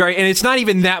 1 is and it's not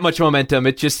even that much momentum.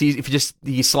 It's just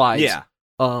he slides. Yeah.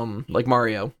 Like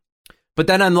Mario. But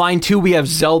then on line 2 we have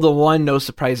Zelda 1. No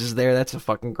surprises there. That's a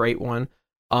fucking great one.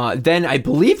 Then I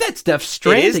believe that's Death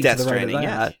Stranding. It is Death to the right of Stranding.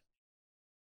 that.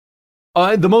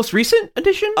 Yeah. The most recent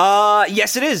edition?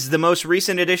 Yes, it is the most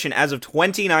recent edition as of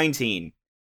 2019.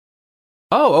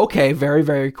 Oh, okay. Very,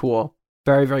 very cool.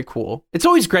 Very, very cool. It's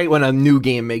always great when a new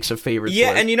game makes a favorite.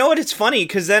 Yeah, and you know what? It's funny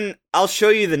because then I'll show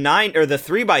you the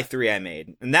 3x3 I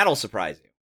made, and that'll surprise you.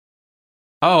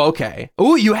 Oh, okay.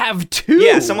 Oh, you have 2.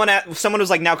 Yeah, someone was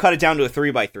like, now cut it down to a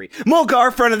 3x3.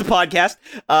 Mulgar, friend of the podcast.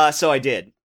 So I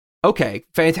did. Okay,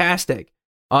 fantastic.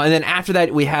 And then after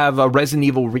that, we have a Resident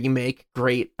Evil remake.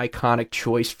 Great, iconic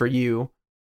choice for you.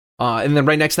 And then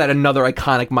right next to that, another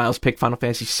iconic Miles pick, Final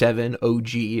Fantasy VII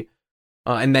OG.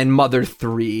 And then Mother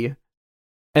 3.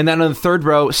 And then on the third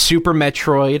row, Super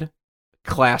Metroid,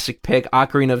 classic pick,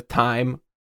 Ocarina of Time,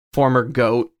 former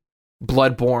GOAT,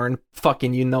 Bloodborne,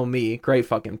 fucking you know me, great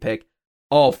fucking pick.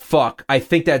 Oh, fuck, I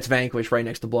think that's Vanquish right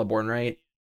next to Bloodborne, right?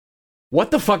 What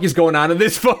the fuck is going on in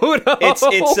this photo?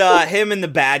 It's him and the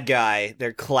bad guy.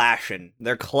 They're clashing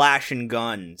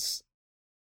guns.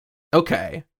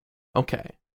 Okay.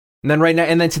 And then right now,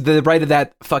 and then to the right of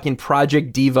that, fucking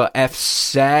Project Diva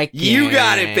F2. You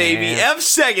got it, baby.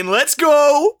 F2. Let's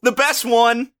go. The best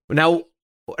one. Now,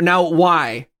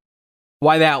 why?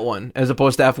 Why that one as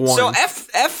opposed to F1? So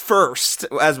F first,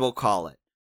 as we'll call it.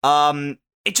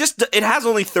 It has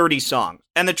only 30 songs,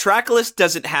 and the track list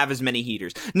doesn't have as many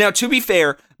heaters. Now, to be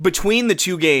fair, between the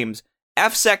two games,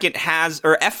 F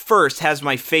first has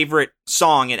my favorite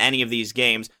song in any of these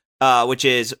games, which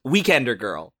is Weekender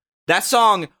Girl. That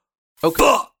song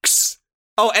fucks.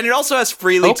 Oh, and it also has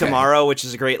Freely Tomorrow, which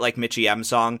is a great, like, Mitchie M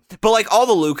song. But, like, all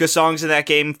the Luca songs in that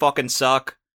game fucking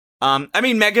suck. I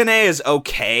mean, Megane is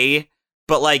okay,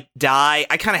 but, like, Die,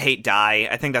 I kind of hate Die.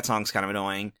 I think that song's kind of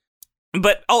annoying.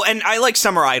 But, and I like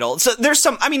Summer Idol. So there's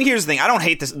some, I mean, here's the thing. I don't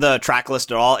hate the track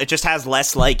list at all. It just has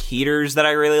less, like, heaters that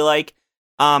I really like.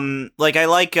 Like, I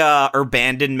like,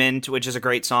 Abandonment, which is a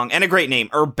great song, and a great name.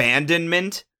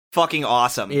 Abandonment. Fucking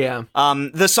awesome. Yeah.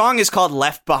 The song is called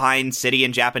Left Behind City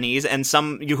in Japanese, and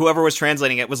whoever was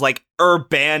translating it was like,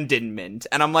 Abandonment.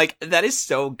 And I'm like, that is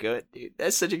so good, dude.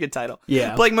 That's such a good title.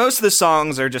 Yeah. But, like, most of the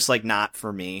songs are just, like, not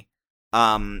for me,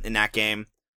 in that game.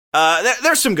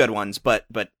 There's some good ones, but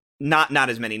not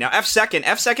as many. Now,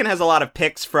 F2 has a lot of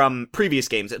picks from previous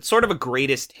games. It's sort of a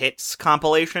greatest hits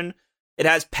compilation. It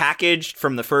has packaged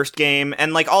from the first game,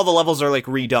 and, like, all the levels are, like,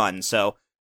 redone, so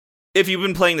if you've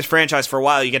been playing this franchise for a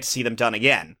while, you get to see them done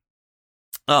again,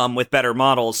 with better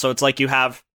models. So it's like you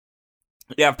have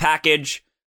Package,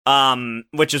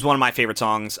 which is one of my favorite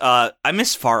songs. I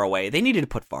miss Far Away. They needed to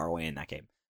put Far Away in that game.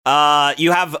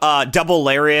 You have Double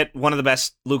Lariat, one of the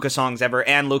best Luca songs ever,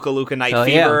 and Luca Night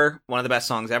Fever, one of the best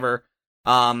songs ever.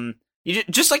 You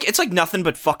just like, it's like nothing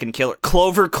but fucking killer.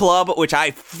 Clover Club, which I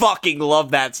fucking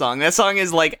love that song. That song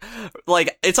is like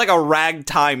it's like a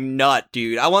ragtime nut,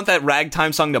 dude. I want that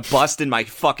ragtime song to bust in my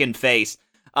fucking face.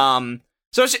 So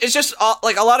it's just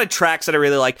like a lot of tracks that I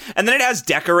really like. And then it has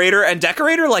Decorator, and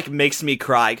Decorator like makes me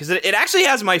cry because it actually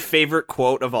has my favorite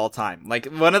quote of all time. Like,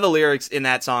 one of the lyrics in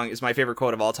that song is my favorite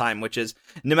quote of all time, which is,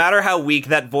 "No matter how weak,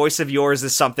 that voice of yours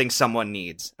is something someone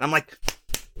needs." And I'm like,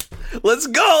 let's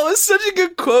go. That's such a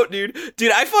good quote, dude.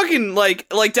 Dude, I fucking like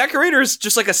Decorator is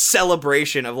just like a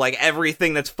celebration of like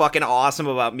everything that's fucking awesome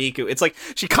about Miku. It's like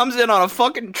she comes in on a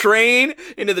fucking train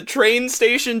into the train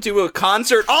station to a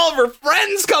concert. All of her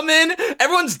friends come in.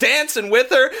 Everyone's dancing with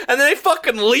her, and then they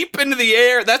fucking leap into the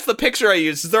air. That's the picture I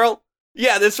use. They're all,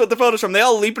 yeah, that's what the photo's from. They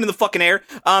all leap into the fucking air.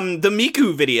 The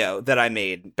Miku video that I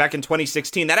made back in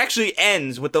 2016, that actually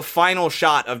ends with the final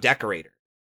shot of Decorator.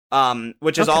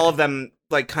 Which is all of them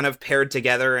like kind of paired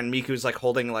together, and Miku's like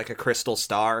holding like a crystal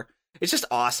star. It's just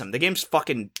awesome. The game's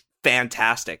fucking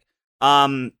fantastic.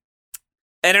 And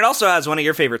it also has one of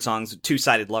your favorite songs,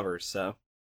 Two-Sided Lovers. So,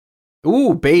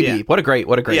 ooh, baby, yeah. What a great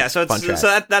yeah. So fun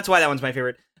track. that's why that one's my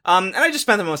favorite. And I just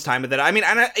spent the most time with it. I mean,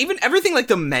 and even everything like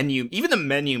the menu, even the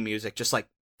menu music, just like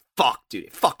fuck, dude,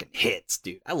 it fucking hits,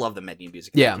 dude. I love the menu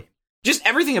music. Yeah, just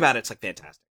everything about it's like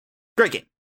fantastic. Great game.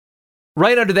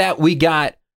 Right under that, we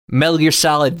got Metal Gear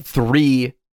Solid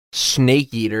 3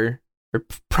 Snake Eater, or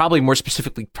probably more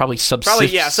specifically,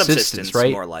 Subsistence,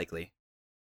 right? More likely.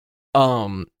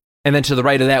 And then to the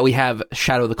right of that, we have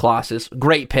Shadow of the Colossus.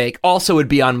 Great pick. Also would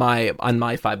be on my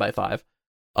 5x5.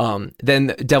 Then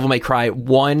Devil May Cry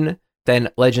 1, then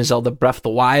Legend of Zelda Breath of the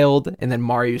Wild, and then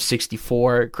Mario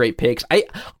 64. Great picks.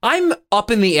 I'm up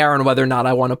in the air on whether or not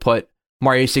I want to put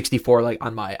Mario 64 like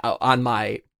on my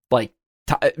like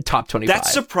top 25.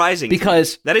 That's surprising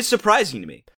because that is surprising to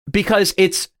me because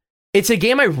it's a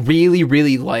game I really,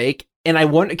 really like, and I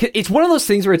want. It's one of those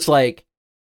things where it's like,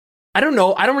 I don't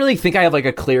know. I don't really think I have like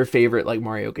a clear favorite like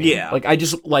Mario game. Yeah, like I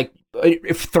just like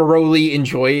thoroughly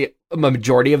enjoy a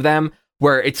majority of them.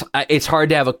 Where it's hard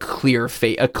to have a clear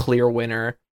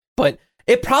winner, but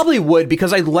it probably would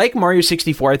because I like Mario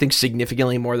 64. I think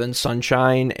significantly more than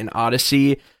Sunshine and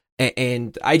Odyssey,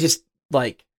 and I just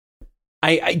like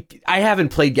I haven't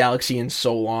played Galaxy in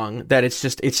so long that it's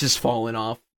just fallen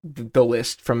off the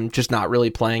list from just not really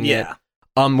playing it.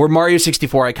 Where Mario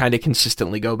 64 I kind of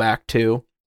consistently go back to,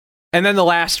 and then the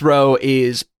last row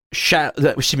is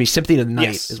Symphony of the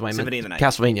Night is what I meant. Symphony of the Night.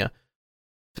 Castlevania.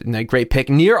 A great pick.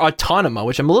 Nier Automata,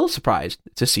 which I'm a little surprised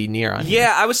to see Nier on here.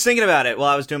 Yeah, I was thinking about it while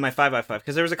I was doing my 5x5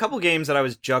 because there was a couple games that I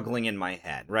was juggling in my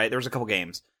head. Right, there was a couple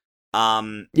games.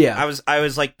 Yeah, I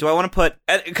was like, do I want to put?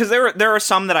 Because there are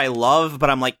some that I love, but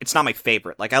I'm like, it's not my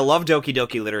favorite. Like, I love Doki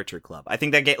Doki Literature Club. I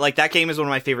think that game is one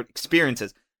of my favorite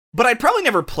experiences. But I'd probably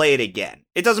never play it again.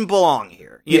 It doesn't belong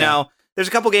here. You know, there's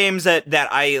a couple games that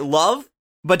I love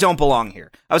but don't belong here.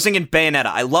 I was thinking Bayonetta.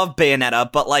 I love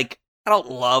Bayonetta, but like. I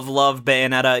don't love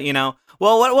Bayonetta, you know?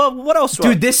 Well, what else?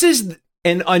 Dude, this is...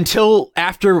 And until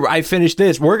after I finish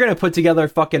this, we're going to put together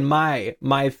fucking my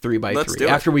 3x3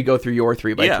 after we go through your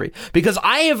 3x3. Because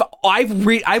I've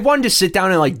wanted to sit down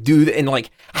and like do and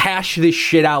like hash this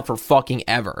shit out for fucking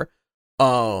ever.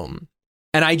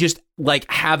 And I just like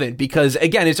haven't because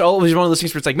again, it's always one of those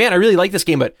things where it's like, man, I really like this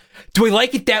game, but do I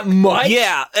like it that much?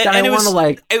 Yeah, and I want to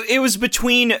like. It was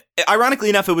between. Ironically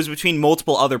enough, it was between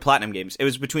multiple other Platinum games. It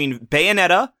was between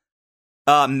Bayonetta,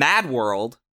 Mad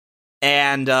World,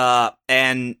 and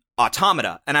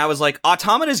Automata. And I was like,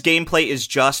 Automata's gameplay is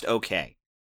just okay,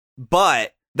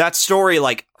 but that story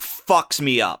like fucks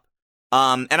me up.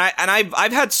 And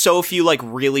I've had so few like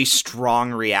really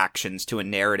strong reactions to a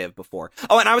narrative before.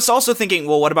 Oh, and I was also thinking,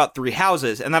 well, what about Three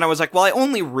Houses? And then I was like, well, I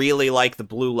only really like the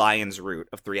Blue Lion's route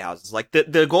of Three Houses. Like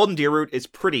the Golden Deer route is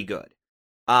pretty good.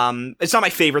 It's not my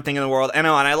favorite thing in the world. I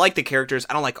know, and I like the characters.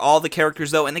 I don't like all the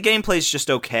characters though, and the gameplay is just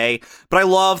okay. But I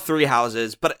love Three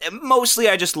Houses. But mostly,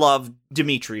 I just love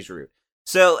Dimitri's route.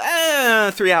 So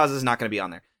Three Houses is not going to be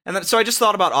on there. And then so I just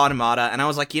thought about Automata, and I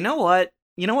was like, you know what?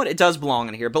 It does belong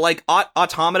in here, but like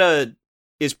Automata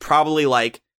is probably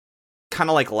like kind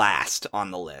of like last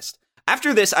on the list.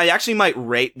 After this, I actually might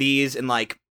rate these in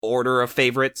like order of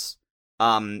favorites.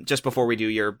 Just before we do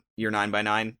your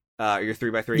 9x9, your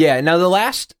 3x3. Yeah. Now the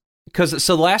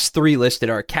last three listed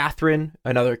are Catherine,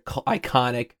 another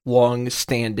iconic,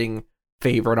 long-standing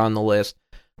favorite on the list.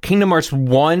 Kingdom Hearts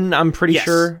 1, I'm pretty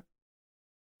sure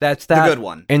that's that. The good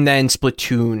one, and then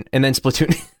Splatoon.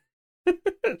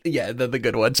 Yeah, the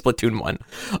good one, Splatoon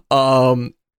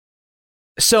 1.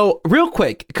 So real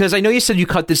quick, because I know you said you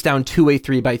cut this down to a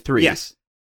 3x3. Yes.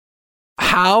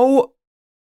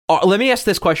 Let me ask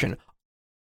this question.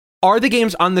 Are the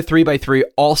games on the 3x3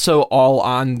 also all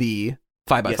on the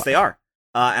 5x5? Yes, they are.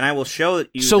 And I will show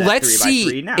you. So that let's 3x3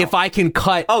 see now. if I can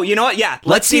cut. Oh, you know what? Yeah.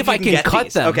 Let's see if I can cut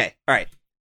these. them. Okay. All right.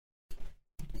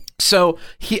 So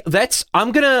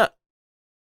I'm gonna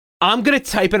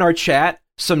type in our chat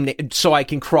so I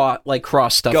can cross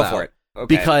stuff out. Go for it.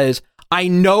 Okay. Because I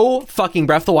know fucking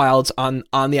Breath of the Wild's on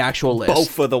the actual list.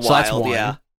 Both for the Wild, that's one.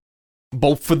 yeah.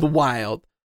 Both for the Wild.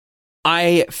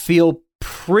 I feel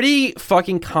pretty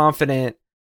fucking confident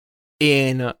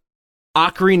in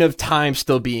Ocarina of Time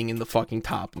still being in the fucking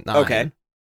top 9. Okay.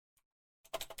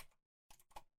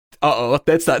 Uh-oh,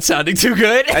 that's not sounding too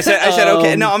good. I said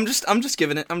okay. No, I'm just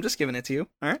giving it to you.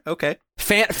 All right, okay.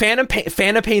 Phantom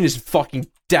Pain is fucking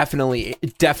definitely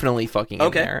fucking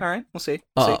in there. All right, we'll see.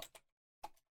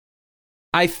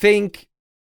 I think,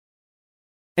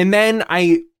 and then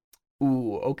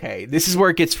okay. This is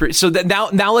where it gets free. So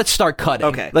now let's start cutting.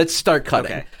 Okay, let's start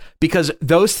cutting because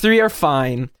those three are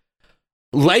fine.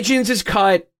 Legends is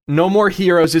cut. No More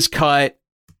Heroes is cut.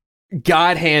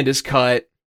 God Hand is cut.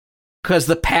 Because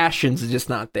the passion's just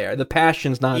not there. The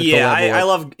passion's not. Yeah, I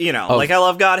love I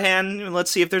love God Hand. Let's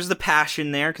see if there's the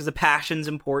passion there because the passion's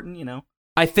important.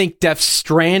 I think Death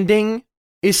Stranding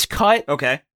is cut.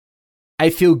 Okay.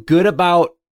 I feel good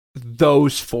about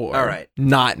those 4. All right.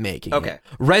 Not making. Okay. It.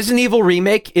 Resident Evil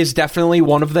Remake is definitely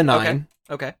one of the 9.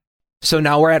 Okay. So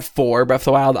now we're at 4. Breath of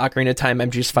the Wild, Ocarina of Time,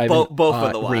 MGS5, both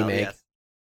for the Wild remake. Yes.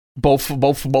 Both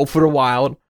for the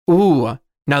Wild. Ooh.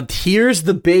 Now here's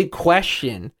the big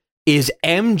question. Is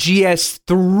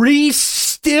MGS3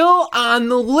 still on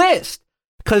the list?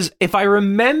 Because if I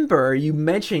remember you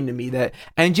mentioning to me that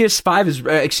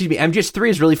MGS3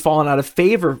 is really fallen out of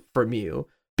favor from you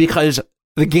because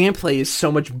the gameplay is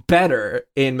so much better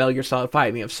in Metal Gear Solid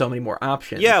 5. You have so many more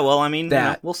options. Yeah, well, I mean,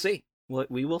 we'll see.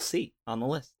 We will see on the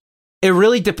list. It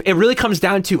really comes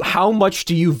down to how much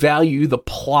do you value the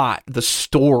plot, the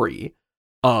story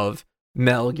of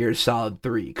Metal Gear Solid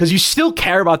 3? Because you still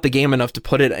care about the game enough to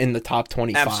put it in the top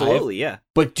 25. Absolutely, yeah.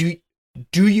 But do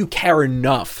you care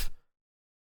enough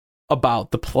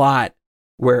about the plot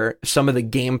where some of the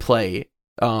gameplay,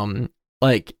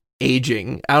 like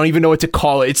aging, I don't even know what to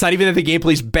call it. It's not even that the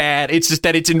gameplay's bad. It's just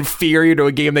that it's inferior to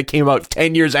a game that came out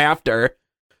 10 years after.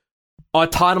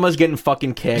 Autonoma's getting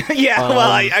fucking kicked. Yeah, well,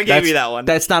 I gave you that one.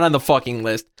 That's not on the fucking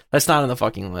list.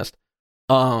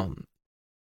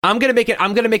 I'm gonna make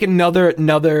another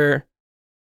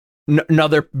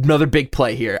big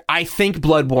play here. I think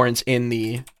Bloodborne's in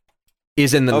the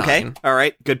 9. Okay, all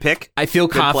right, good pick. I feel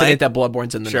confident that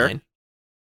Bloodborne's in the 9.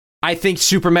 I think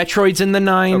Super Metroid's in the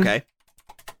 9.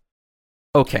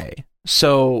 Okay,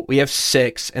 so we have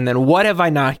 6, and then what have I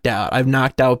knocked out? I've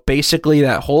knocked out basically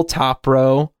that whole top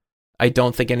row. I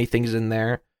don't think anything's in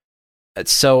there.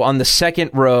 So on the second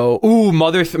row,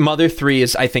 Mother 3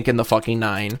 is, I think, in the fucking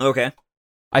 9. Okay.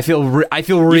 I feel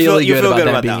really good about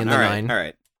that being in the 9. All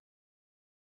right.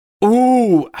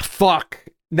 Ooh, fuck.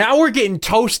 Now we're getting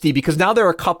toasty because now there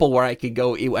are a couple where I could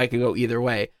go either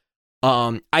way.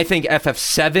 I think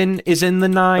FF7 is in the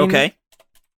 9. Okay.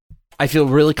 I feel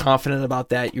really confident about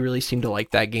that. You really seem to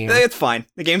like that game. It's fine.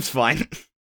 The game's fine.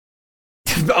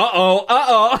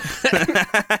 Uh-oh.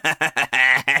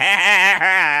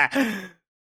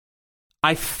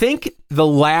 I think the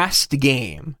last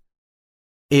game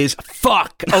is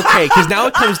fuck. Okay, because now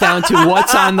it comes down to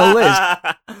what's on the list.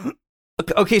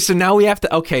 Okay, so now we have to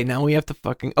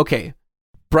fucking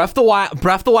Breath of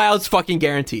the Wild's fucking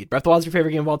guaranteed. Breath of the Wild's your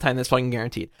favorite game of all time. That's fucking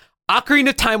guaranteed. Ocarina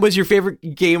of Time was your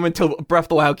favorite game until Breath of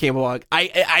the Wild came along.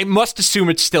 I must assume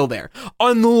it's still there,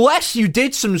 unless you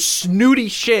did some snooty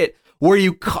shit where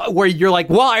you're like,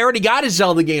 well, I already got a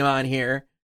Zelda game on here.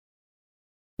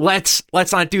 Let's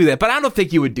not do that. But I don't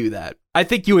think you would do that. I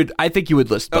think you would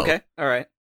list both. Okay, all right.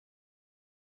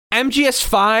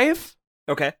 MGS5,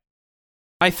 okay,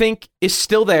 I think is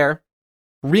still there.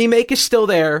 Remake is still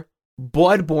there.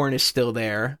 Bloodborne is still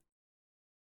there.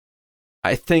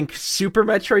 I think Super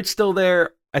Metroid's still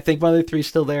there. I think Mother 3's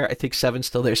still there. I think 7's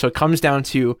still there. So it comes down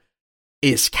to,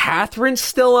 is Catherine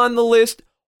still on the list,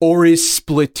 or is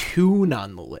Splatoon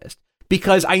on the list?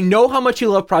 Because I know how much you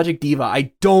love Project Diva.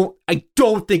 I don't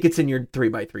think it's in your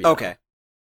 3x3. Okay.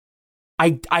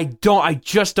 I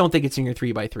just don't think it's in your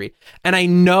 3x3. And I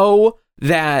know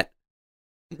that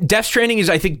Death Stranding is,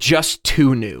 I think, just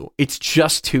too new. It's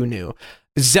just too new.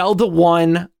 Zelda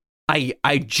 1,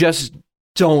 I just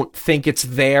don't think it's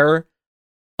there.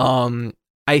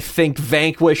 I think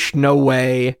Vanquish, no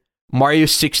way. Mario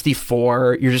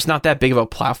 64, you're just not that big of a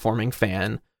platforming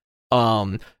fan.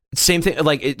 Same thing with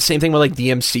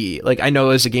DMC. Like, I know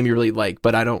it's a game you really like,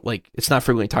 but I don't like. It's not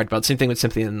frequently talked about. Same thing with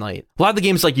Symphony of the Night. A lot of the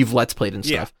games like you've Let's Played and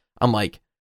stuff. Yeah. I'm like,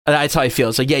 that's how I feel.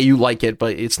 It's like, yeah, you like it,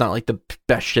 but it's not like the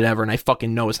best shit ever. And I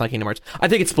fucking know it's not Kingdom Hearts. I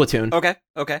think it's Splatoon.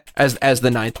 Okay. As the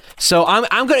 9th. So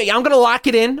I'm gonna lock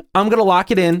it in.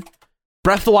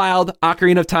 Breath of the Wild,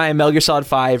 Ocarina of Time, Metal Gear Solid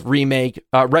 5 remake,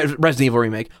 Resident Evil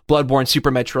remake, Bloodborne,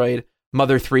 Super Metroid,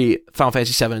 Mother 3, Final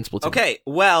Fantasy 7, and Splatoon. Okay,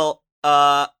 well,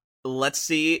 let's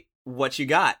see what you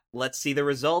got. Let's see the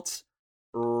results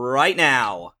right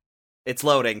now. It's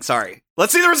loading, sorry.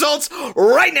 Let's see the results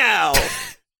right now!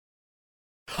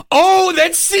 Oh,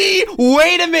 let's see!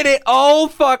 Wait a minute! Oh,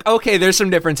 fuck. Okay, there's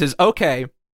some differences. Okay.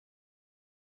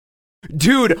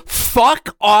 Dude,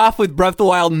 fuck off with Breath of the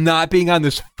Wild not being on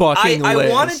this fucking list. I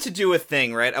wanted to do a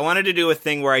thing, right? I wanted to do a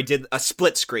thing where I did a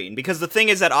split screen, because the thing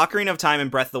is that Ocarina of Time and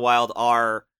Breath of the Wild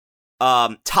are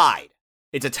tied.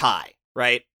 It's a tie,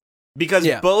 right? Because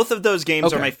both of those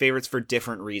games are my favorites for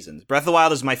different reasons. Breath of the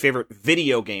Wild is my favorite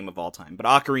video game of all time, but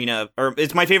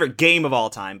it's my favorite game of all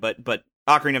time, but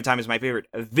Ocarina of Time is my favorite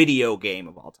video game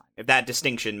of all time, if that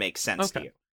distinction makes sense to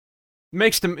you.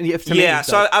 Makes them, yeah.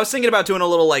 So I was thinking about doing a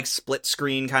little like split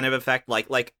screen kind of effect,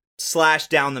 like slash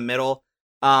down the middle.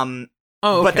 But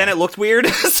then it looked weird,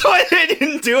 so I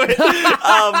didn't do it.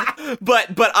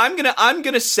 But I'm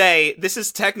gonna say this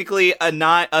is technically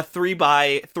not a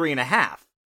 3x3.5.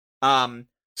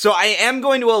 So I am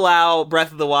going to allow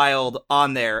Breath of the Wild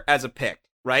on there as a pick,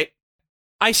 right?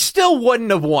 I still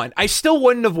wouldn't have won.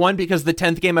 Because the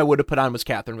 10th game I would have put on was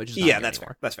Catherine, which is not that's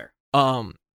fair. That's fair.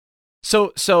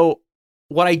 So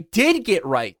what I did get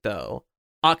right though,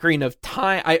 Ocarina of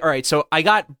Time. So I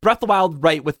got Breath of the Wild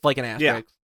right with like an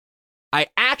asterisk. I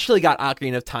actually got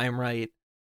Ocarina of Time right.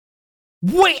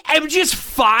 Wait,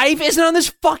 MGS5 isn't on this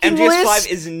fucking list?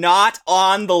 MGS5 is not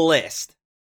on the list.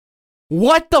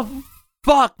 What the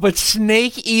fuck? But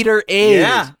Snake Eater is.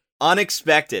 Yeah,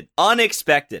 unexpected.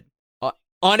 Unexpected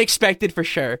for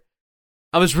sure.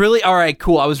 I was really, alright,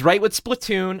 cool. I was right with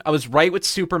Splatoon. I was right with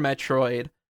Super Metroid.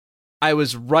 I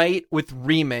was right with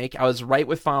Remake. I was right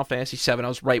with Final Fantasy VII. I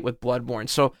was right with Bloodborne.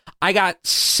 So I got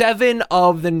 7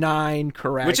 of the 9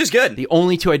 correct. Which is good. The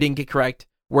only 2 I didn't get correct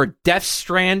were Death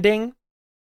Stranding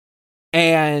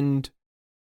and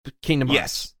Kingdom Hearts.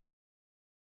 Yes.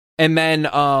 And then,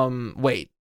 wait.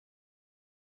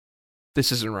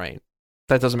 This isn't right.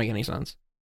 That doesn't make any sense.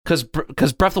 Because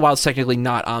Breath of the Wild is technically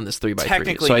not on this 3x3.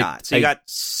 Technically so not. So you got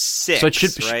 6, so it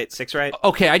should, right? 6, right?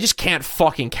 Okay, I just can't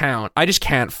fucking count. You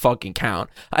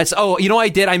know what I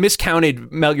did? I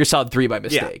miscounted Metal Gear Solid 3 by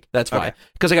mistake. Yeah. That's why. Okay.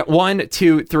 Because I got 1,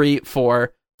 2, 3,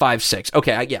 4, 5, 6.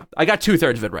 Okay, I got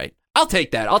 2/3 of it right. I'll take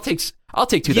that. I'll take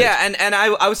 2/3. Yeah, and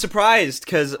I was surprised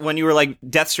because when you were like,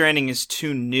 Death Stranding is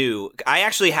too new, I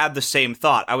actually had the same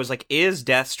thought. I was like, is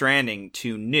Death Stranding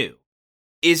too new?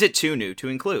 Is it too new to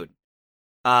include?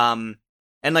 And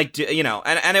like, you know,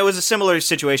 and it was a similar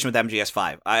situation with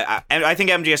MGS5. I think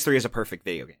MGS3 is a perfect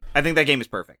video game. I think that game is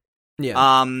perfect. Yeah.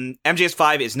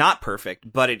 MGS5 is not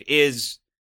perfect, but it is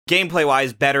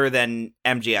gameplay-wise better than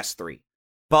MGS3.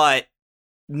 But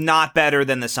not better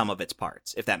than the sum of its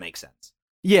parts, if that makes sense.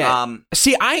 Yeah.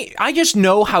 See, I just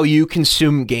know how you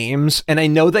consume games, and I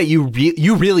know that you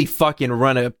really fucking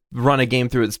run a game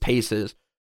through its paces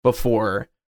before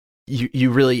you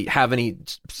really have any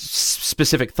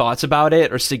specific thoughts about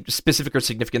it, or specific or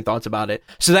significant thoughts about it.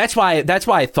 So that's why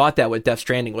I thought that with Death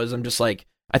Stranding was, I'm just like,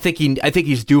 I think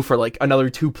he's due for like another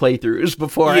 2 playthroughs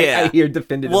before I hear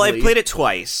definitively. Well, I played it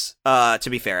twice. To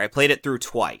be fair, I played it through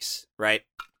twice, right?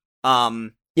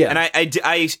 Yeah, and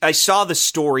I saw the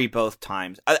story both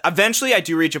times. Eventually, I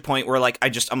do reach a point where like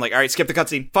I'm like, all right, skip the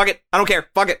cutscene. Fuck it, I don't care.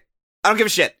 Fuck it, I don't give a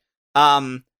shit.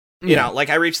 You know, like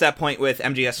I reached that point with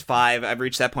MGS5. I've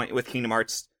reached that point with Kingdom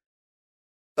Hearts.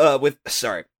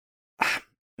 Sorry,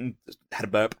 had a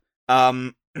burp.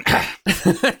 I've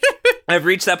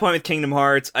reached that point with Kingdom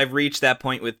Hearts. I've reached that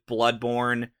point with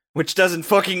Bloodborne, which doesn't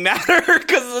fucking matter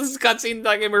because this cutscene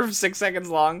game are 6 seconds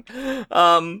long.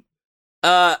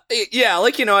 Yeah,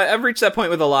 like, you know, I've reached that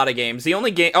point with a lot of games. The only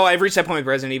game, I've reached that point with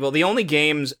Resident Evil. The only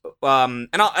games, and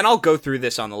I'll go through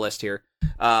this on the list here,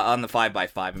 on the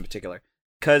 5x5 in particular,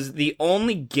 because the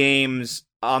only games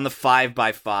on the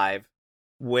 5x5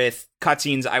 with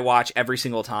cutscenes I watch every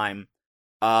single time,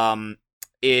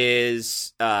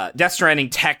 is Death Stranding.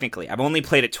 Technically, I've only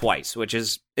played it twice, which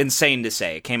is insane to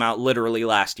say. It came out literally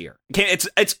last year.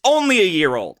 It's only a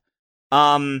year old.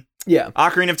 Yeah.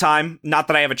 Ocarina of Time, not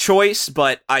that I have a choice,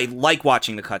 but I like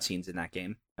watching the cutscenes in that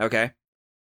game. Okay.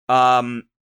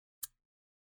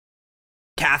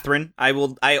 Catherine,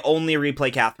 I only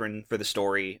replay Catherine for the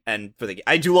story and for the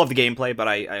I do love the gameplay, but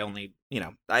I only, you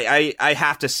know, I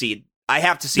have to see it. I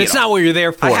have to see it. That's not what you're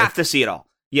there for. I have to see it all.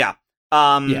 Yeah.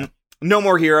 No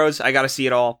More Heroes, I gotta see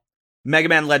it all. Mega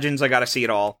Man Legends, I gotta see it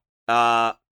all.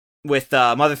 With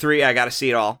Mother 3, I gotta see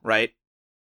it all, right?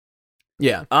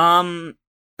 Yeah.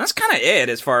 That's kind of it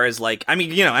as far as, like, I mean,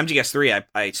 you know, MGS3,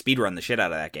 I speedrun the shit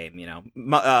out of that game, you know.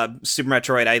 Super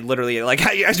Metroid, I literally, like,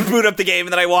 I boot up the game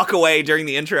and then I walk away during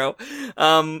the intro.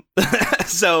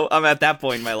 So I'm at that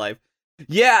point in my life.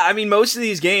 Yeah, I mean, most of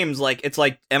these games, like, it's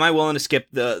like, am I willing to skip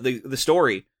the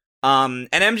story? And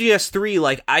MGS3,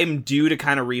 like, I'm due to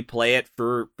kind of replay it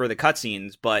for the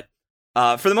cutscenes, but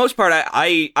for the most part,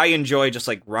 I enjoy just,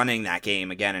 like, running that game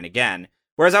again and again.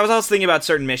 Whereas I was also thinking about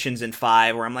certain missions in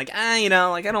 5 where I'm like, you know,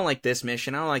 like, I don't like this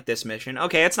mission. I don't like this mission.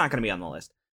 Okay, it's not going to be on the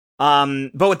list.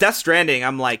 But with Death Stranding,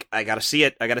 I'm like, I got to see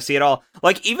it. I got to see it all.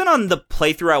 Like, even on the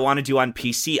playthrough I want to do on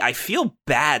PC, I feel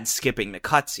bad skipping the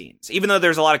cutscenes. Even though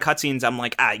there's a lot of cutscenes, I'm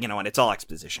like, you know what? It's all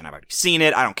exposition. I've already seen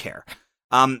it. I don't care.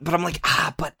 But I'm like,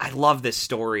 but I love this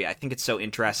story. I think it's so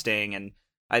interesting. And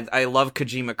I love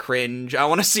Kojima cringe. I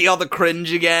want to see all the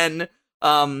cringe again.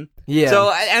 Yeah.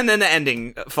 So, and then the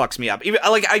ending fucks me up. Even,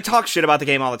 like, I talk shit about the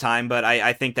game all the time, but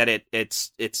I think that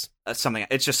it's something.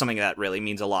 It's just something that really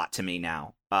means a lot to me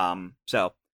now.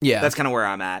 So yeah, that's kind of where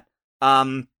I'm at.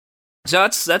 So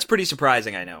that's pretty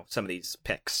surprising. I know some of these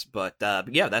picks, but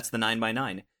yeah, that's the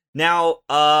 9x9. Now,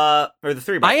 or the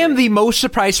 3x3. I am the most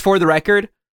surprised, for the record.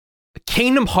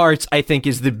 Kingdom Hearts, I think,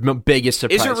 is the biggest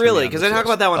surprise. Is it really? Because I talk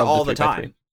about that one all the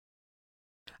time.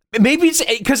 Maybe it's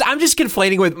because I'm just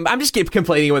complaining with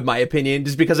my opinion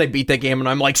just because I beat that game and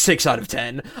I'm like 6 out of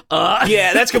 10.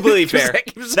 Yeah, that's completely fair.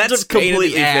 That's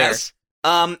completely fair. ass.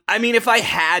 I mean, if I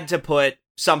had to put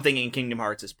something in Kingdom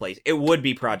Hearts' place, it would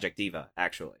be Project Diva,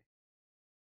 actually.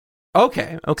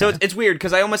 Okay. So it's weird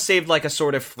because I almost saved like a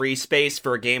sort of free space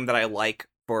for a game that I like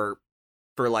for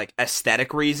like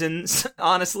aesthetic reasons,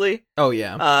 honestly. Oh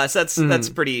yeah. So that's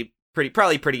pretty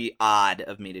odd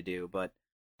of me to do, but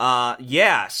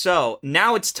yeah. So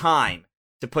now it's time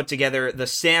to put together the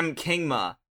Sam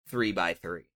Kingma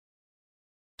 3x3.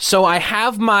 So I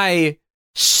have my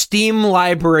Steam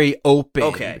library open.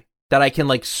 Okay. That I can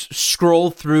like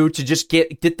scroll through to just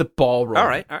get the ball rolling. All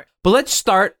right. But let's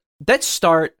start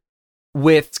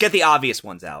with Let's get the obvious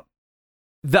ones out.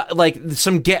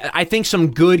 I think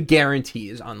some good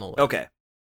guarantees on the list. Okay.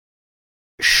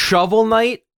 Shovel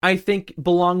Knight, I think,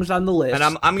 belongs on the list.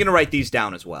 And I'm gonna write these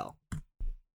down as well.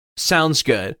 Sounds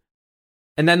good.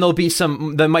 And then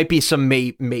there might be some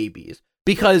maybes.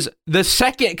 Because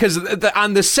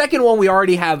on the second one we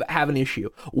already have an issue.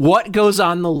 What goes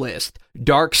on the list?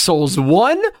 Dark Souls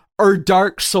 1 or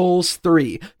Dark Souls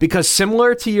 3? Because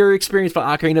similar to your experience with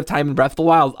Ocarina of Time and Breath of the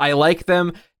Wild, I like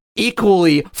them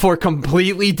equally for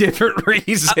completely different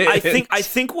reasons. I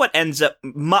think what ends up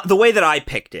the way that I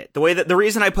picked it, the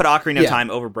reason I put Ocarina of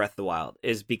Time over Breath of the Wild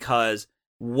is because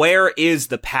where is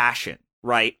the passion,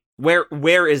 right?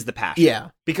 Where is the passion? Yeah.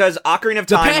 Because Ocarina of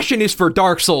Time, the passion is for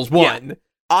Dark Souls 1. Yeah.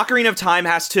 Ocarina of Time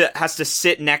has to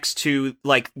sit next to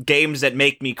like games that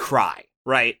make me cry,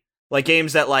 right? Like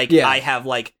games that I have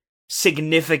like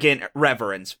significant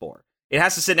reverence for. It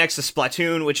has to sit next to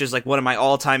Splatoon, which is like one of my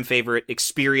all-time favorite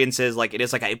experiences. Like it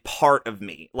is like a part of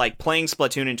me. Like playing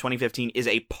Splatoon in 2015 is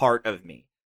a part of me.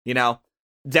 You know,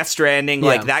 Death Stranding,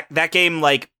 like that game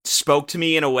like spoke to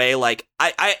me in a way. Like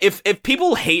if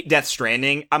people hate Death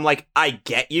Stranding, I'm like, I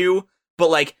get you, but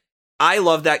like I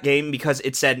love that game because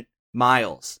it said,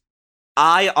 Miles,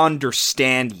 I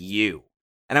understand you.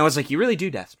 And I was like, you really do,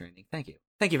 Death Stranding. Thank you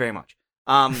very much.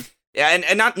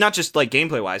 And not just like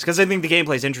gameplay wise, because I think the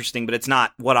gameplay is interesting, but it's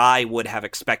not what I would have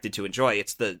expected to enjoy.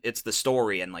 It's the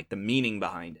story and like the meaning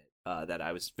behind it that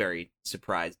I was very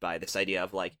surprised by. This idea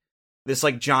of like this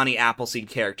like Johnny Appleseed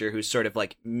character who's sort of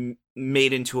like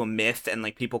made into a myth, and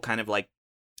like people kind of like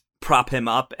prop him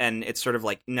up, and it's sort of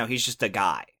like, no, he's just a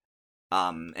guy.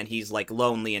 And he's like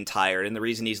lonely and tired, and the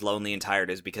reason he's lonely and tired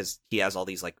is because he has all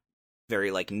these like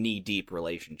very like knee deep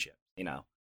relationships, you know,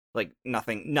 like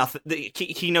nothing.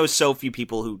 He knows so few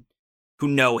people who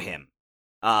know him.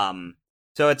 So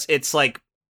it's like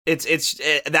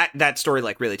that story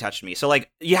like really touched me. So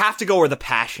like you have to go where the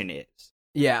passion is.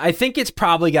 Yeah, I think it's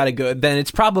probably got to go. Then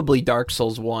it's probably Dark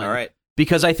Souls 1. All right,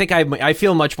 because I think I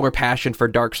feel much more passion for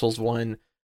Dark Souls 1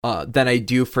 than I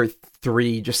do for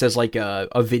 3, just as like a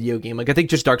video game. Like I think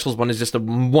just Dark Souls 1 is just a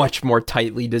much more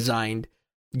tightly designed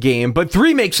game, but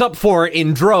 3 makes up for it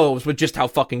in droves with just how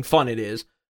fucking fun it is,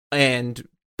 and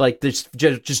like there's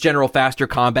just general faster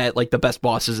combat, like the best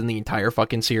bosses in the entire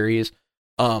fucking series.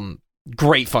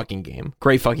 Great fucking game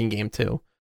too.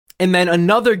 And then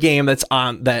another game that's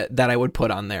on that I would put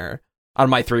on there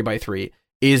on my 3x3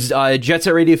 is Jet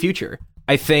Set Radio Future.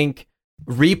 I think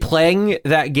replaying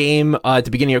that game at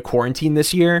the beginning of quarantine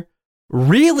this year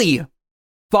really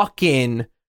fucking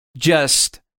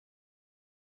just,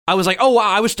 I was like, oh wow,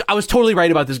 I was totally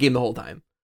right about this game the whole time.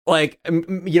 Like,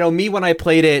 you know, me when I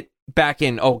played it back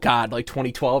in, oh god, like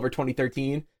 2012 or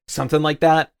 2013, something like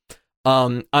that,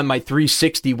 on my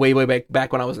 360 way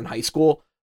back when I was in high school.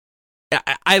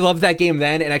 I loved that game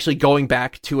then, and actually going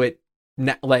back to it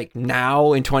like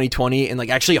now in 2020 and like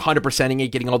actually 100%ing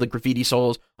it, getting all the graffiti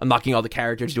souls, unlocking all the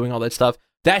characters, doing all that stuff.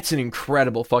 That's an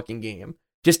incredible fucking game.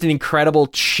 Just an incredible,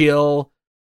 chill,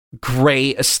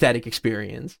 great aesthetic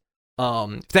experience.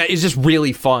 That is just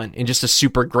really fun and just a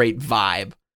super great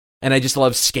vibe. And I just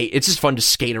love skate. It's just fun to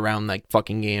skate around that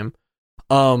fucking game.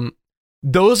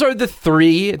 Those are the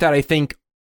 3 that I think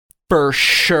for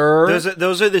sure.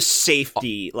 Those are the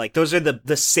safety, like those are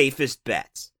the safest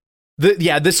bets.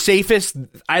 The safest.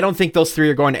 I don't think those 3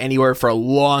 are going anywhere for a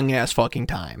long ass fucking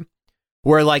time.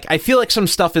 Where like I feel like some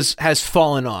stuff has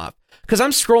fallen off, because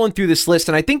I'm scrolling through this list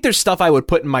and I think there's stuff I would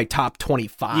put in my top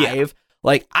 25. Yeah.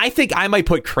 Like I think I might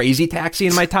put Crazy Taxi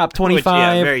in my top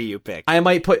 25. Which, very you pick. I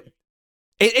might put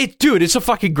it, dude. It's a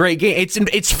fucking great game.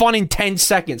 It's fun in 10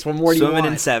 seconds. What more do you want?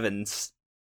 Swimming in sevens.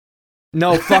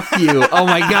 No, fuck you. Oh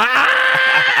my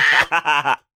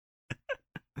god.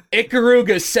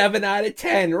 Ikaruga 7 out of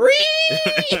 10.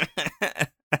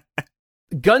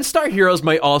 Gunstar Heroes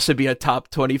might also be a top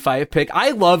 25 pick.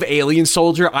 I love Alien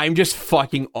Soldier. I'm just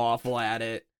fucking awful at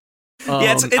it.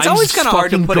 Yeah, it's always kind of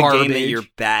hard to put a game that you're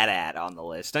bad at on the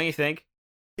list, don't you think?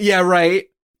 Yeah, right.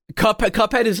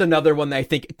 Cuphead is another one that I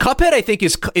think. Cuphead, I think,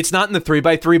 it's not in the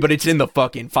 3x3, but it's in the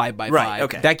fucking 5x5. Right,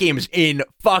 okay. That game is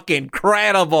fucking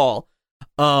incredible.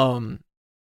 Let's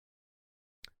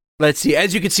see.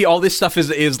 As you can see, all this stuff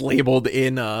is labeled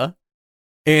in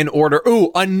order.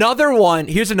 Ooh, another one.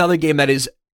 Here's another game that is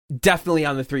definitely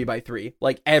on the 3x3,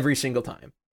 like every single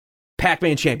time.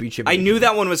 Pac-Man Championship. I knew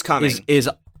that one was coming.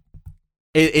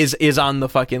 Is on the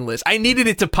fucking list. I needed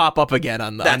it to pop up again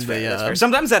on the. That's fair.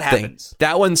 Sometimes that happens. Thing.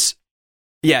 That one's,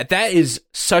 yeah, that is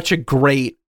such a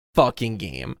great fucking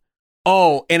game.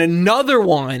 Oh, and another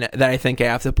one that I think I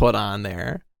have to put on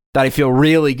there that I feel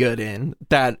really good in,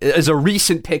 that is a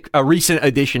recent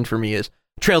addition for me, is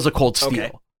Trails of Cold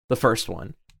Steel, the first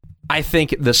one. I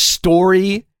think the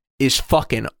story is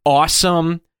fucking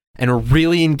awesome and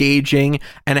really engaging,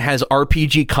 and it has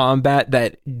RPG combat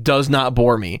that does not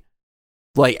bore me.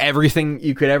 Like everything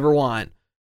you could ever want.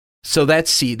 So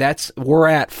we're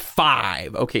at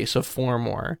 5. Okay, so 4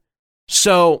 more.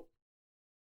 So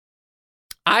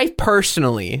I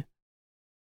personally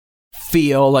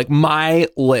feel like my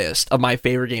list of my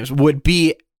favorite games would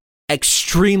be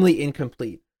extremely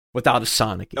incomplete without a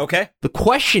Sonic game. Okay. The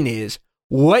question is,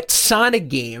 what Sonic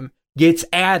game gets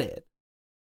added?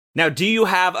 Now, do you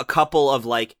have a couple of,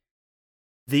 like,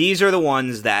 these are the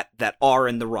ones that are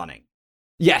in the running?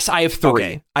 Yes, I have 3.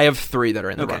 Okay. I have 3 that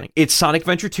are in the running. It's Sonic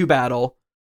Adventure 2 Battle,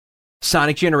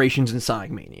 Sonic Generations, and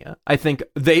Sonic Mania. I think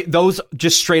those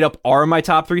just straight up are my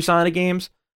top 3 Sonic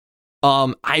games.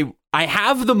 I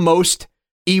have the most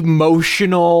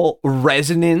emotional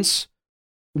resonance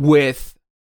with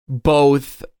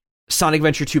both Sonic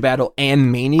Adventure 2 Battle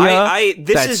and Mania.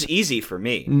 This is easy for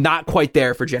me. Not quite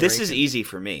there for Generations. This is easy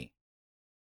for me.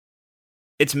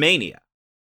 It's Mania.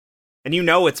 And you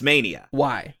know it's Mania.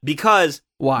 Why? Because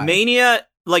why? Mania,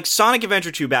 like Sonic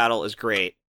Adventure 2 Battle is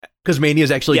great. Because Mania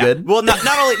is actually good? Well, not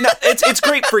only... it's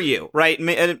great for you, right?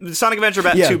 Sonic Adventure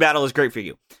 2 Battle is great for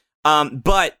you.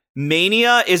 But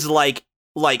Mania is like,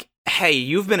 hey,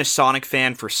 you've been a Sonic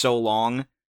fan for so long.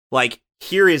 Like,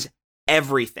 here is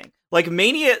everything. Like,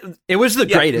 Mania... It was the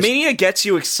greatest. Mania gets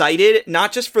you excited,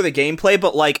 not just for the gameplay,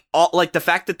 but, like, the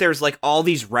fact that there's, like, all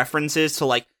these references to,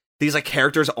 like, these, like,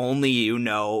 characters only you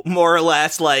know, more or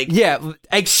less, like... Yeah,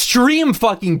 extreme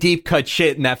fucking deep cut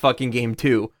shit in that fucking game,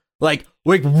 too. Like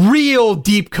real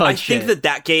deep cut shit. I think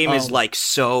that game is, like,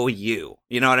 so you.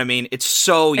 You know what I mean? It's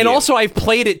so you. And also, I've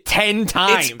played it 10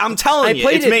 times. I'm telling you,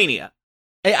 it's Mania.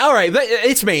 Hey, all right,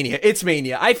 it's Mania. It's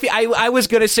Mania. I was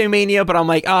gonna say Mania, but I'm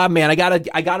like, oh man, I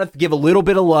gotta give a little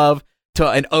bit of love to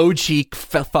an OG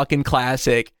fucking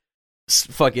classic,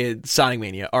 fucking Sonic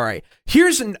Mania. All right,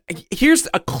 here's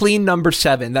a clean number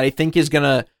 7 that I think is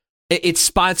its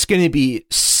spot's gonna be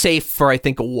safe for I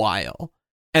think a while,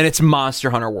 and it's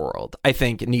Monster Hunter World. I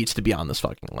think it needs to be on this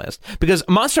fucking list because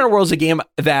Monster Hunter World is a game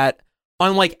that,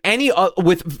 unlike any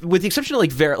with the exception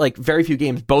of very few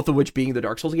games, both of which being the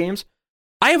Dark Souls games,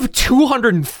 I have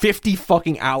 250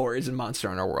 fucking hours in Monster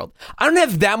Hunter World. I don't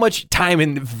have that much time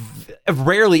in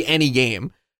rarely any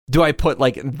game do I put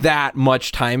like that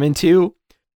much time into.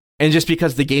 And just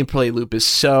because the gameplay loop is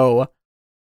so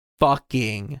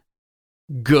fucking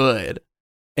good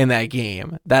in that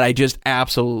game that I just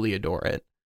absolutely adore it.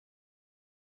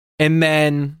 And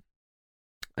then,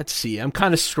 let's see, I'm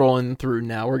kind of scrolling through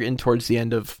now. We're getting towards the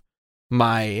end of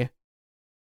my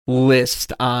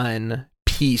list on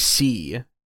PC.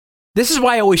 This is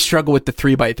why I always struggle with the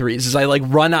 3x3s, is I like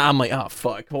run out, I'm like, oh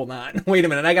fuck, hold on, wait a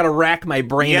minute, I gotta rack my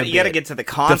brain. You gotta get to the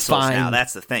consoles now,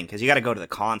 that's the thing, because you gotta go to the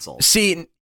consoles. See,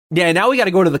 yeah, now we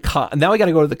gotta go to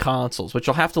the consoles, which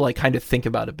I'll have to like kind of think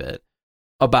about a bit,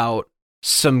 about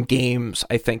some games,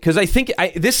 I think, because I think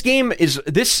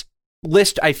this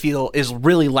list I feel is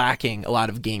really lacking a lot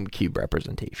of GameCube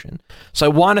representation. So I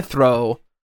want to throw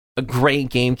a great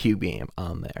GameCube game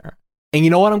on there. And you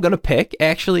know what I'm gonna pick,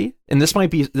 actually? And this might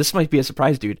be a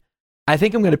surprise, dude. I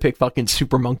think I'm gonna pick fucking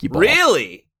Super Monkey Ball.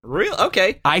 Really?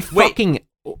 Okay. I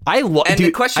love. And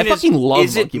the question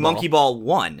is it Monkey Ball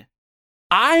 1?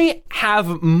 I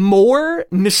have more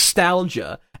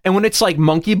nostalgia, and when it's like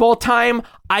Monkey Ball time,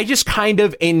 I just kind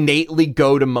of innately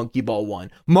go to Monkey Ball 1.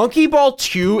 Monkey Ball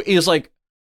 2 is like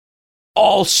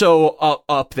also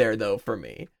up there though for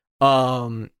me.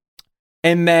 And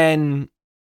then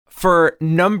for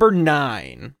number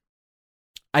 9,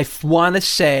 I want to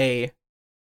say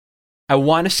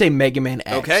Mega Man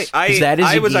X. Okay,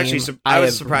 I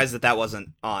was surprised that wasn't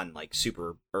on like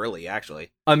super early.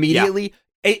 Actually, immediately,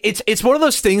 it's one of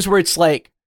those things where it's like,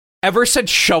 ever since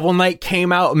Shovel Knight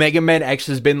came out, Mega Man X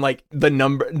has been like the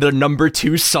number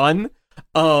 2 son,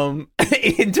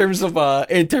 in terms of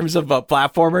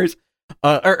platformers,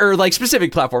 or like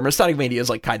specific platformers. Sonic Mania is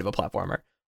like kind of a platformer,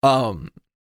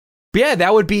 But yeah,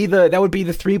 that would be the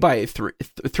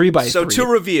 3x3. So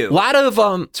to review, a lot of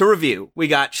we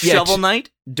got Shovel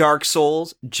Knight, Dark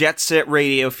Souls, Jet Set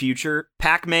Radio Future,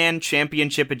 Pac-Man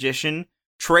Championship Edition,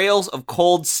 Trails of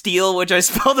Cold Steel, which I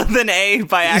spelled with an A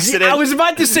by accident. I was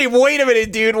about to say, wait a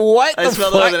minute, dude, what I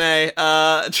spelled it with an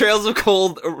A. Trails of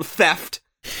Cold Theft,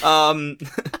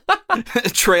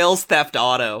 Trails Theft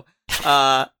Auto,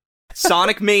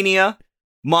 Sonic Mania,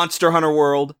 Monster Hunter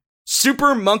World,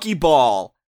 Super Monkey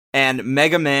Ball, and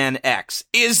Mega Man X.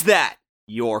 Is that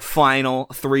your final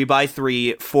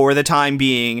 3x3 for the time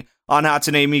being on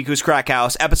Hatsune Miku's Crack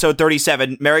House, episode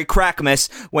 37, Merry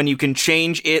Crackmas, when you can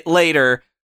change it later.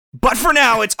 But for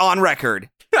now, it's on record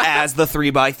as the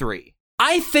 3x3.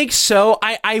 I think so.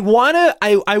 I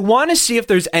wanna see if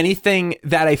there's anything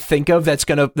that I think of that's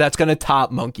gonna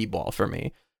top Monkey Ball for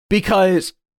me,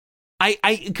 because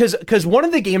because one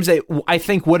of the games that I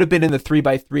think would have been in the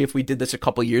 3x3 if we did this a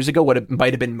couple years ago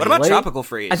might have been Melee. What about Tropical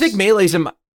Freeze? I think Melee's in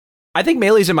my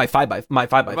 5x5.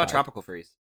 What about Tropical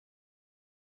Freeze?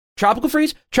 Tropical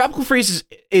Freeze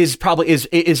is probably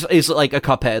is like a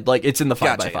Cuphead, like it's in the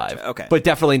 5x5. Gotcha, okay, but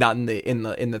definitely not in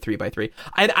the 3x3.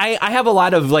 I have a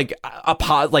lot of like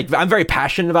I'm very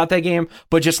passionate about that game,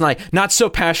 but just like not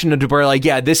so passionate to where like,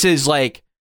 yeah, this is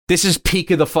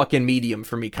peak of the fucking medium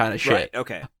for me kind of shit. Right,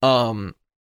 okay.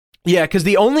 Yeah, because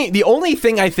the only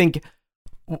thing I think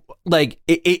like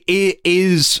it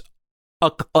is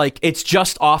like it's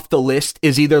just off the list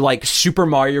is either like Super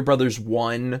Mario Brothers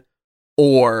 1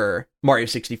 or Mario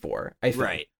 64. I think.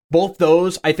 Right. Both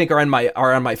those I think are on my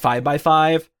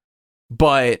 5x5,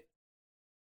 but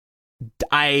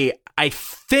I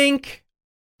think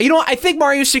I think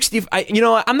Mario 60.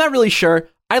 I'm not really sure.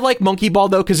 I like Monkey Ball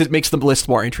though because it makes the list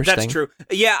more interesting. That's true.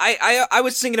 Yeah, I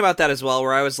was thinking about that as well.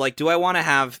 Where I was like, do I want to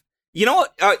have? You know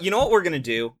what we're gonna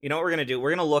do? We're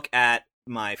gonna look at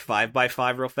my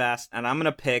 5x5 real fast, and I'm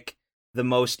gonna pick the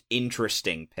most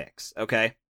interesting picks.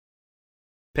 Okay.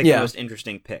 The most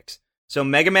interesting picks. So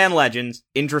Mega Man Legends,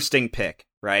 interesting pick,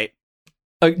 right?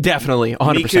 Definitely,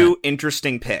 100%. Miku,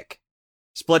 interesting pick.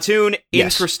 Splatoon,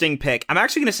 interesting pick. I'm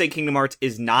actually gonna say Kingdom Hearts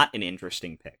is not an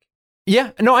interesting pick.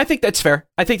 Yeah, no, I think that's fair.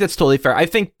 I think that's totally fair. I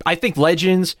think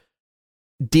Legends,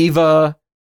 Diva,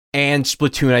 and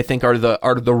Splatoon I think are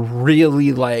the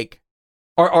really like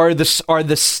are the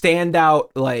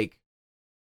standout like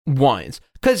ones.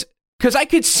 Cuz I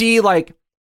could see like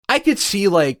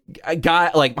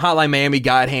got like Hotline Miami,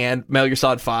 God Hand, Metal Gear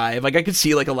Solid 5. Like I could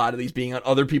see like a lot of these being on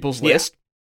other people's list.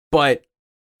 But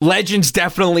Legends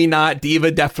definitely not,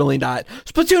 Diva definitely not,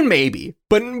 Splatoon maybe,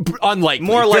 but unlikely.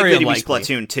 More likely to be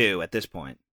Splatoon 2 at this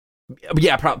point.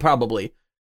 Yeah, probably.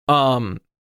 But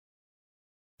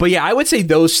yeah, I would say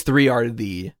those three are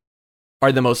the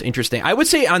most interesting. I would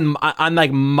say on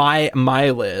like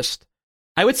my list,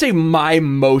 I would say my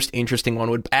most interesting one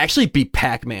would actually be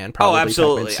Pac-Man. Probably. Oh,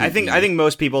 absolutely. I think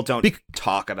most people don't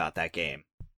talk about that game.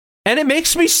 And it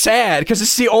makes me sad because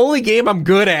it's the only game I'm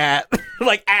good at.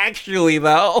 Like, actually,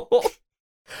 though.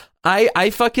 I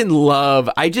fucking love.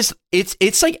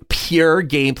 It's like pure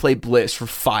gameplay bliss for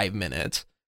 5 minutes.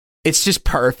 It's just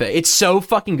perfect. It's so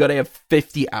fucking good. I have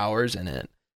 50 hours in it,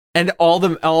 and all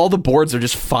the boards are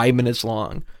just 5 minutes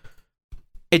long.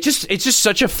 It's just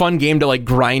such a fun game to like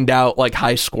grind out like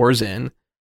high scores in,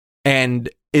 and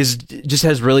just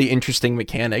has really interesting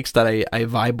mechanics that I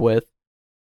vibe with.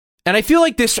 And I feel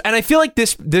like this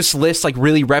list like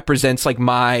really represents like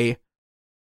my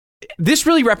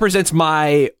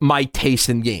taste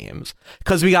in games,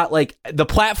 because we got like the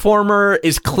platformer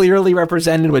is clearly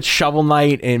represented with Shovel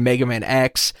Knight and Mega Man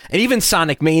X, and even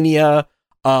Sonic Mania.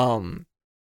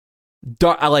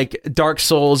 Dark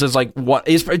Souls is like what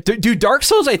is Dark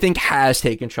Souls I think has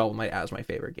taken Shovel Knight as my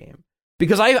favorite game,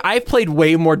 because I've played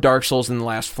way more Dark Souls in the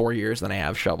last 4 years than I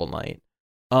have Shovel Knight.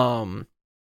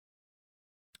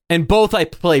 And both I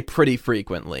play pretty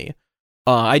frequently.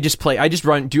 I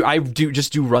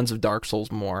do runs of Dark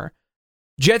Souls more.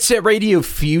 Jet Set Radio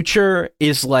Future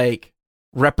is like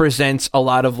represents a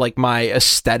lot of like my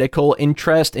aesthetical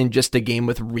interest in just a game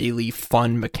with really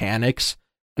fun mechanics.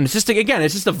 And it's just a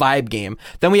vibe game.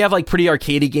 Then we have like pretty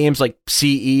arcadey games like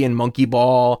CE and Monkey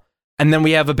Ball, and then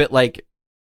we have a bit like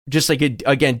just like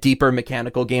again deeper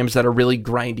mechanical games that are really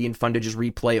grindy and fun to just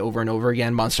replay over and over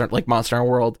again. Monster Hunter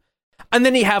World. And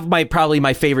then you have probably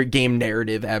my favorite game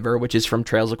narrative ever, which is from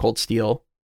Trails of Cold Steel.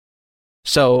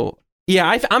 So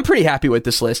yeah, I'm pretty happy with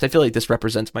this list. I feel like this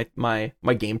represents my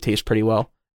game taste pretty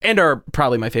well, and are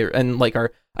probably my favorite. And like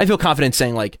I feel confident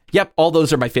saying like, yep, all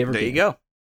those are my favorite. There you go.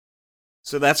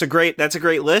 So that's a great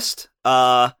list.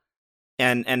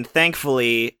 And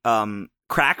thankfully,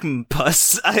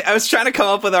 Krampus. I was trying to come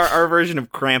up with our version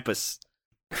of Krampus.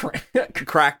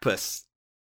 Crackpuss.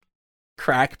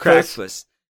 Crackpuss.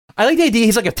 I like the idea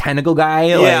he's like a tentacle guy.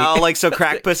 Yeah, like so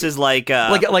Crackpuss is like a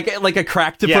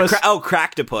cracktopus. Yeah,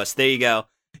 Cracktopus. There you go.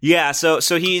 Yeah, so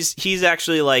he's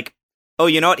actually like, oh,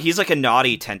 you know what? He's like a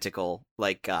naughty tentacle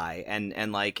like guy,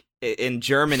 and like in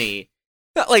Germany,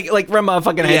 like from a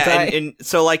fucking hentai. Yeah,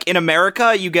 so like in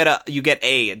America you get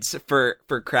AIDS for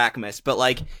Crackmas, but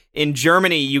like in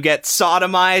Germany you get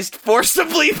sodomized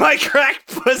forcibly by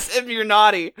Crackpuss if you're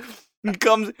naughty. He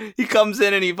comes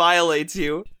in and he violates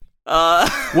you.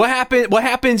 What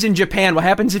happens in Japan? What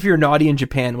happens if you're naughty in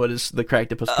Japan? What is the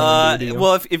Crackopus come to do?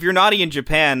 Well, if you're naughty in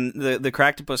Japan, the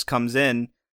Crackopus comes in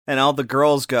and all the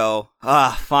girls go,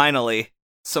 finally,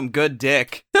 some good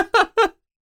dick.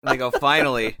 They go,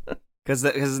 finally,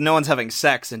 because no one's having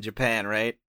sex in Japan,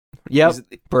 right? Yep.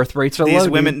 Birth rates are low.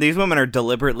 These women are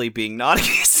deliberately being naughty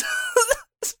so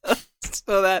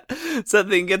that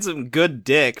they can get some good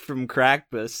dick from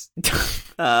Crackopus.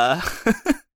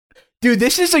 Dude,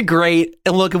 this is a great...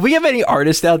 And look, if we have any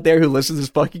artists out there who listen to this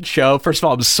fucking show, first of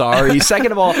all, I'm sorry.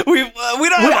 Second of all... we don't have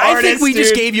artists, I think we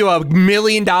just dude. gave you $1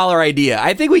 million idea.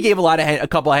 I think we gave a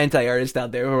couple of hentai artists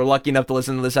out there who were lucky enough to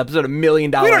listen to this episode $1 million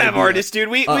We don't idea. have artists, dude.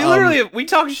 We literally... We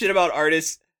talk shit about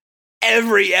artists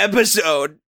every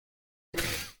episode.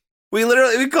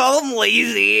 We call them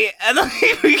lazy, and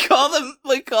we call them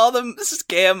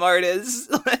scam artists.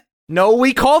 No,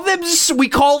 we call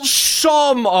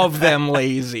some of them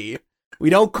lazy. We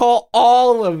don't call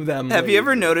all of them Have lazy. you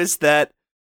ever noticed that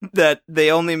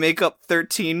they only make up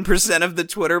 13% of the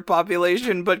Twitter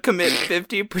population, but commit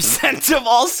 50% of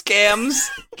all scams?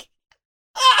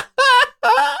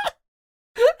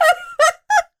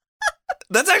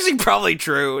 That's actually probably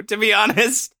true, to be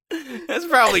honest. That's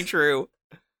probably true.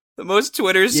 The most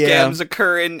Twitter scams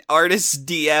occur in artists'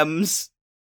 DMs.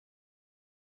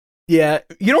 Yeah,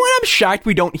 you know what I'm shocked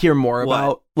we don't hear more What?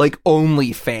 about? Like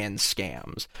OnlyFans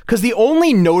scams. Because the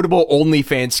only notable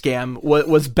OnlyFans scam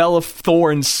was Bella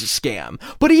Thorne's scam.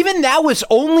 But even that was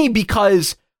only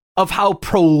because of how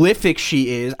prolific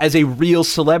she is as a real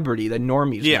celebrity that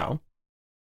normies know.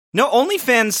 No,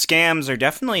 OnlyFans scams are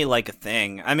definitely like a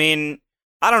thing. I mean,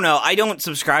 I don't know. I don't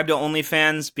subscribe to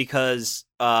OnlyFans because,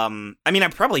 I mean, I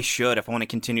probably should if I want to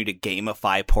continue to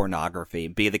gamify pornography,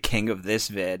 be the king of this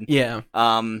vid. Yeah.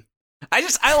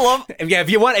 I love. Yeah, if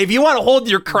you want to hold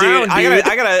your crown, dude,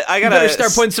 I gotta you better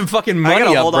start putting some fucking money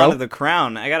up, hold bro. on to the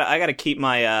crown. I gotta keep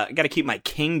my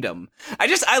kingdom.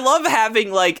 I love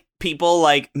having like people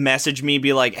like message me,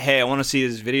 be like, hey, I want to see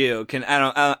this video.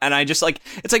 And I just like,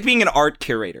 it's like being an art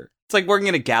curator. It's like working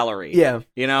in a gallery. Yeah,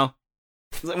 you know.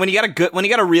 When you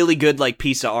got a really good like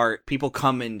piece of art, people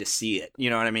come in to see it. You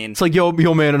know what I mean? It's like, yo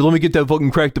man, let me get that fucking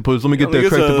Crackopus. Let me get that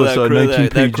Crackopus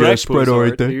 19-page spread art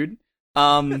right there, dude.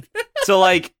 So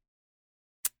like,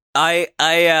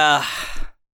 yeah,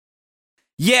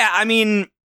 I mean,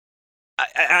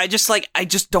 I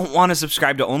just don't want to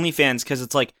subscribe to OnlyFans because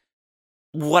it's like,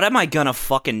 what am I gonna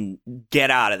fucking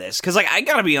get out of this? Because like, I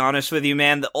gotta be honest with you,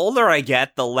 man. The older I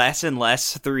get, the less and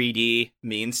less 3D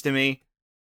means to me.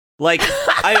 Like,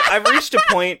 I've reached a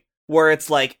point where it's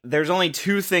like, there's only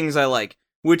two things I like,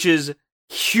 which is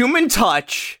human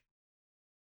touch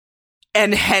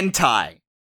and hentai.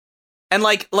 And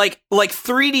like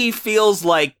 3D feels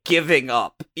like giving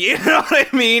up. You know what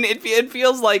I mean? It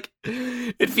feels like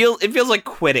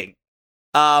quitting.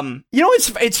 You know,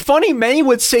 it's funny. Many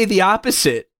would say the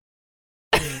opposite.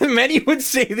 Many would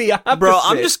say the opposite. Bro,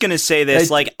 I'm just gonna say this.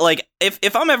 Like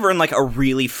if I'm ever in like a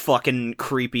really fucking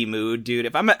creepy mood, dude.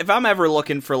 If I'm ever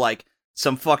looking for like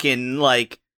some fucking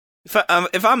like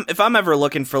if I'm ever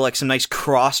looking for like some nice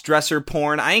cross-dresser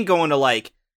porn, I ain't going to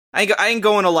like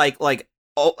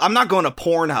oh, I'm not going to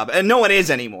Pornhub, and no one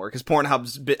is anymore because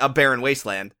Pornhub's a barren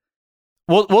wasteland.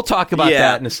 We'll talk about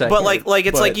that in a second. But like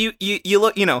it's like you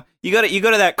look, you know, you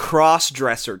go to that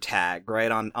cross-dresser tag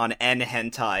right on N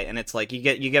hentai, and it's like you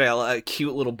get a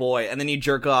cute little boy, and then you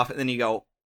jerk off, and then you go,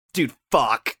 dude,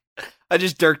 fuck, I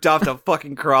just jerked off to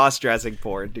fucking cross-dressing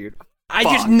porn, dude. I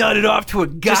just nutted off to a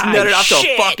guy. Just nutted off to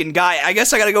a fucking guy. I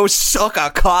guess I gotta go suck a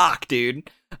cock, dude.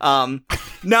 No,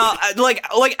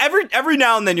 like every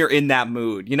now and then you're in that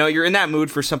mood. You know, you're in that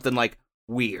mood for something like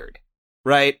weird,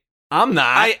 right? I'm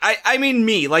not. I mean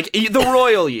me, like the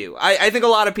royal you. I think a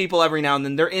lot of people every now and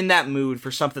then they're in that mood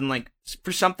for something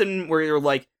where you're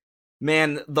like,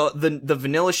 man, the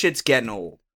vanilla shit's getting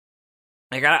old.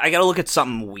 I gotta look at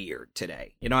something weird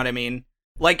today. You know what I mean?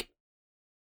 Like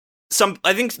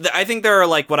I think there are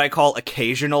like what I call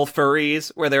occasional furries,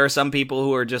 where there are some people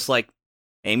who are just like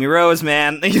Amy Rose,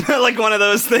 man, you know, like one of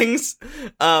those things.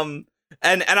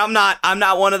 and I'm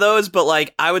not one of those, but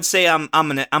like I would say I'm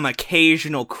an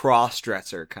occasional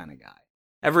cross-dresser kind of guy.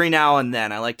 Every now and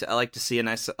then I like to see a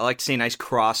nice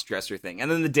cross-dresser thing.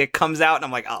 And then the dick comes out and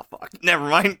I'm like, "Oh fuck. Never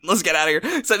mind. Let's get out of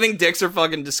here." So I think dicks are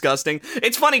fucking disgusting.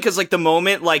 It's funny cuz like the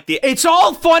moment like it's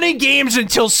all fun and games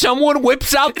until someone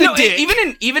whips out the dick.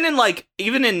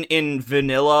 Even in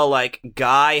vanilla like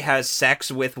guy has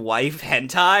sex with wife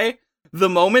hentai, the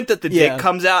moment that the dick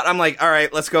comes out, I'm like, "All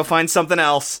right, let's go find something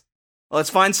else.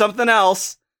 Let's find something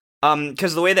else."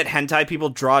 Cuz the way that hentai people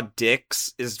draw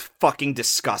dicks is fucking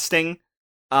disgusting.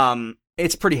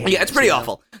 It's pretty heinous, yeah, it's pretty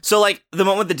awful. So like the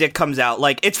moment the dick comes out,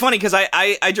 like it's funny because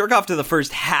I jerk off to the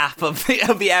first half of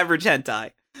the average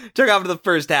hentai. Jerk off to the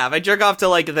first half. I jerk off to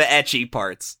like the ecchi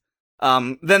parts.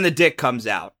 Then the dick comes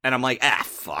out, and I'm like,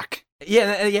 fuck.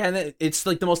 Yeah, and it's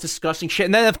like the most disgusting shit.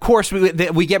 And then of course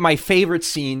we get my favorite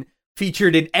scene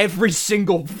featured in every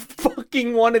single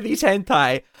fucking one of these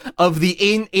hentai of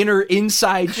the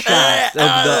inside shot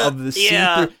of the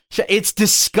see-through. It's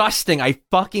disgusting. I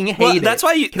fucking hate it. That's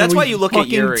why you look at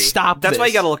Yuri. That's why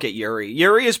you gotta look at Yuri.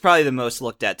 Yuri is probably the most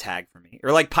looked at tag for me,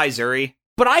 or like Paizuri.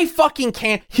 But I fucking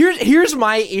can't. Here's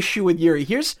my issue with Yuri.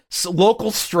 Here's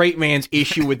local straight man's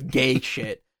issue with gay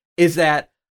shit. Is that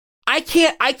I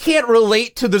can't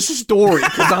relate to the story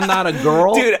because I'm not a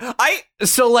girl. Dude,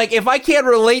 So, like, if I can't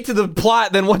relate to the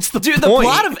plot, then what's the point? The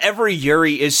plot of every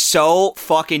Yuri is so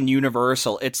fucking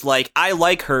universal. It's like, I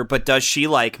like her, but does she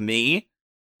like me?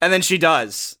 And then she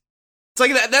does. It's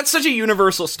like, that's such a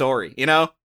universal story, you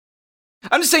know?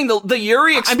 I'm just saying, the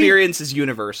Yuri experience is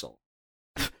universal.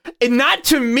 And not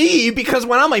to me, because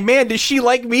when I'm like, man, does she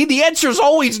like me? The answer is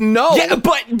always no. Yeah,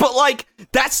 but like,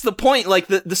 that's the point. Like,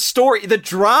 the story, the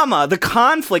drama, the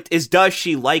conflict is, does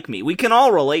she like me? We can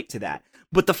all relate to that.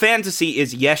 But the fantasy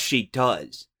is, yes, she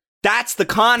does. That's the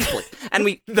conflict. And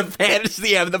the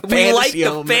fantasy, we like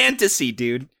the fantasy,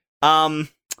 dude.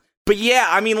 But yeah,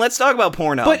 I mean, let's talk about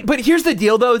Pornhub. But here's the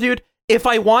deal, though, dude. If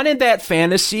I wanted that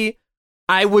fantasy,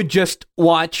 I would just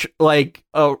watch like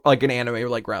an anime or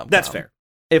like rom-com. That's fair.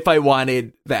 If I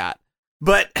wanted that.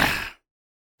 But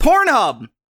Pornhub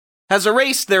has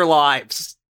erased their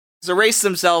lives. Has erased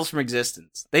themselves from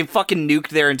existence. They've fucking nuked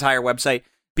their entire website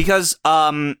because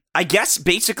I guess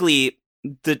basically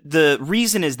the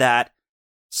reason is that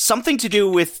something to do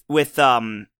with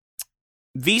Visa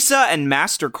and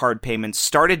MasterCard payments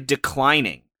started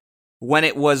declining when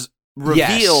it was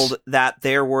revealed that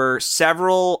there were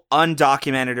several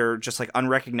undocumented or just like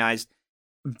unrecognized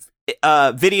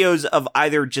videos of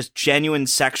either just genuine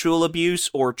sexual abuse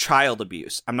or child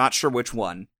abuse. I'm not sure which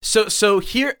one. So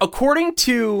here, according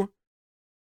to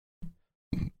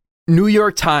New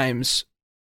York Times,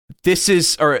 this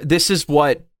is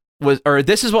what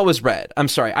was read. I'm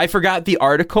sorry, I forgot the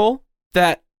article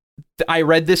that I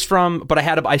read this from, but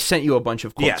I sent you a bunch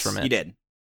of quotes from it. Yes, you did.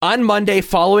 On Monday,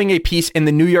 following a piece in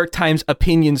the New York Times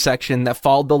opinion section that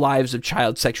followed the lives of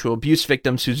child sexual abuse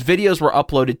victims whose videos were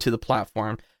uploaded to the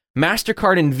platform,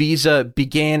 MasterCard and Visa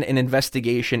began an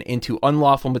investigation into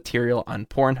unlawful material on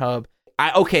Pornhub.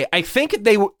 I think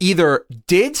they either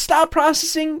did stop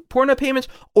processing Pornhub payments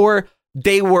or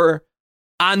they were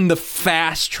on the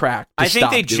fast track to I think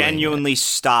stop they doing genuinely it.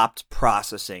 stopped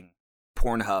processing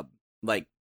Pornhub like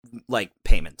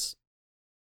payments.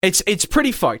 It's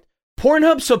pretty fucked.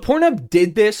 Pornhub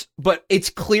did this, but it's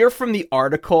clear from the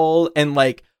article and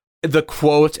like the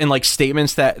quotes and like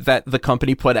statements that the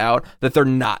company put out that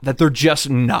they're just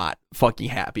not fucking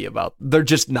happy about. They're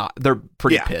just not. They're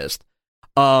pretty pissed.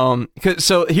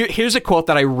 So here's a quote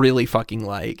that I really fucking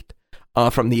liked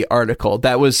from the article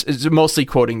that is mostly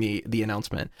quoting the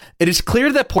announcement. It is clear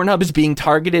that Pornhub is being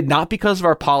targeted not because of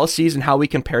our policies and how we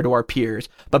compare to our peers,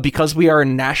 but because we are a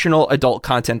national adult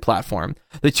content platform.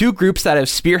 The two groups that have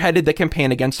spearheaded the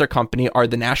campaign against our company are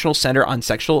the National Center on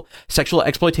Sexual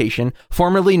Exploitation,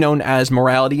 formerly known as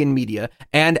Morality in Media,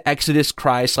 and Exodus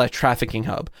Cry/Trafficking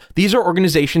Hub. These are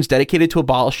organizations dedicated to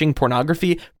abolishing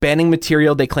pornography, banning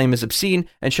material they claim is obscene,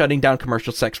 and shutting down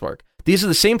commercial sex work. These are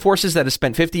the same forces that have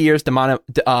spent 50 years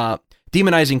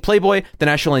demonizing Playboy, the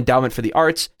National Endowment for the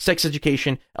Arts, sex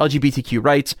education, LGBTQ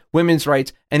rights, women's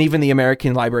rights, and even the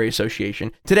American Library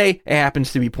Association. Today, it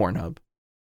happens to be Pornhub.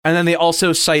 And then they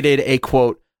also cited a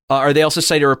quote, they also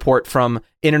cite a report from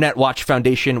Internet Watch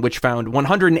Foundation, which found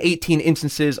 118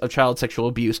 instances of child sexual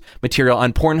abuse material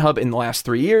on Pornhub in the last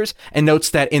 3 years, and notes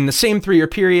that in the same 3-year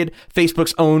period,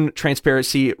 Facebook's own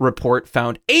transparency report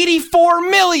found 84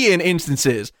 million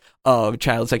instances of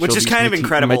child sexual abuse, which is kind of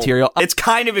incredible material. It's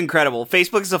kind of incredible.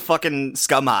 Facebook's a fucking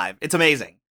scum hive. It's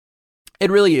amazing. It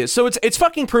really is. So it's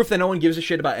fucking proof that no one gives a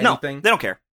shit about anything. No, they don't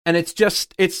care. And it's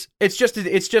just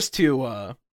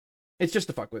to It's just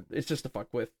to fuck with. It's just to fuck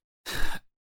with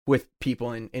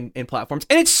people in platforms,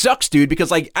 and it sucks, dude.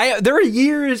 Because like there are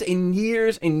years and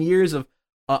years and years of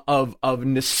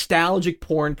nostalgic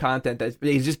porn content that's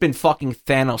just been fucking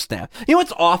Thanos stamped. You know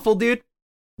what's awful, dude?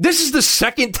 This is the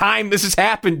second time this has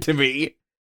happened to me,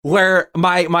 where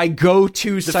my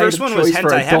go-to site of choice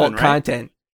for adult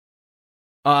content.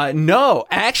 No,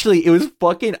 actually, it was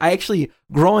fucking. I actually,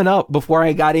 growing up, before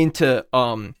I got into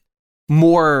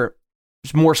more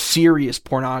serious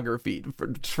pornography,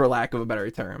 for lack of a better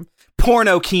term,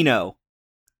 porno kino.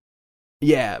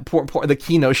 Yeah, the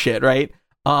kino shit, right?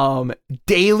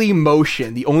 Daily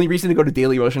Motion. The only reason to go to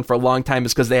Daily Motion for a long time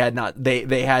is because they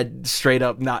had straight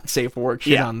up not safe for work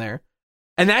shit on there,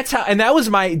 and that was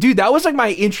my dude. That was like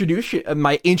my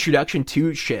introduction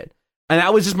to shit, and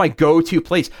that was just my go-to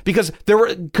place because there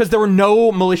were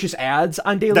no malicious ads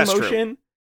on Daily Motion, true.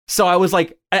 So I was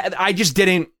like, I just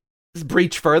didn't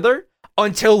breach further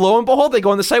until lo and behold they go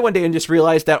on the site one day and just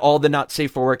realized that all the not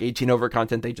safe for work 18 over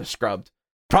content they just scrubbed.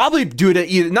 Probably due to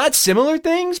either not similar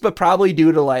things, but probably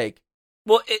due to like...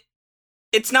 Well,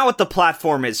 it's not what the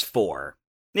platform is for.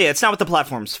 Yeah, it's not what the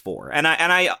platform's for. And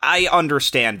I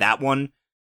understand that one.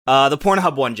 The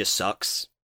Pornhub one just sucks.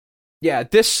 Yeah,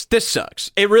 this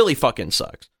sucks. It really fucking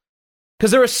sucks.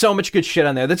 Because there was so much good shit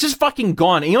on there that's just fucking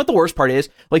gone. And you know what the worst part is?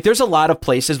 Like, there's a lot of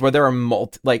places where there are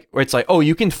where it's like, oh,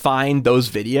 you can find those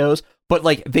videos, but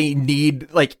like they need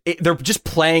they're just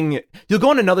playing. You'll go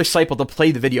on another site, but they'll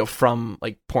play the video from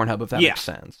like Pornhub, if that makes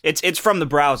sense. It's from the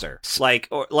browser,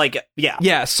 yeah.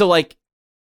 Yeah, so like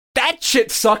that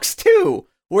shit sucks too.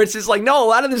 Where it's just like, no, a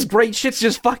lot of this great shit's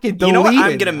just fucking deleted. You know what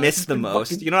I'm gonna miss the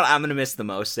most? You know what I'm gonna miss the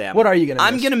most, Sam? What are you gonna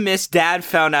miss? I'm gonna miss Dad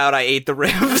Found Out I Ate the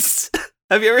Ribs.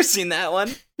 Have you ever seen that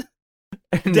one?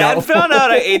 No. Dad Found Out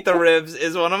I Ate the Ribs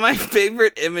is one of my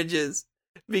favorite images.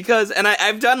 Because, and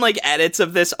I've done like edits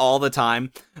of this all the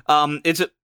time. Can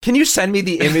you send me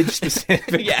the image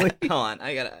specifically? Yeah, hold on,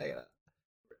 I gotta.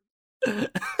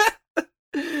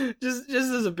 just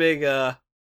as a big,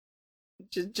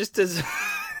 just as.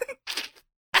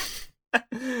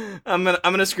 I'm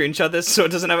gonna screenshot this so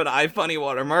it doesn't have an iFunny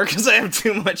watermark because I have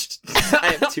too much.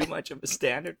 I have too much of a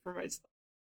standard for myself.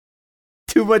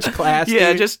 Too much class.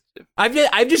 Yeah, dude.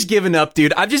 I've just given up,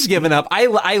 dude. I've just given up.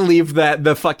 I leave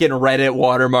the fucking Reddit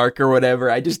watermark or whatever.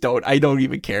 I don't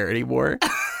even care anymore.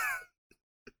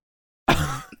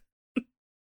 That's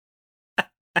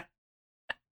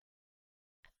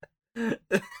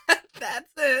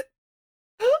it.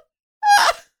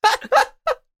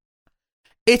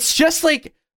 It's just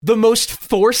like the most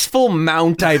forceful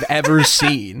mount I've ever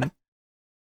seen.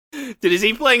 Dude, is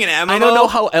he playing an MMO? I don't know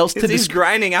how else to he's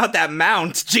grinding out that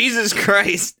mount. Jesus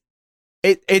Christ.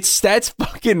 That's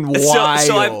fucking wild.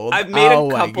 So I've made a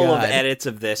couple of edits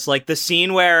of this. Like the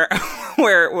scene where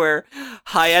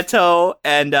Hayato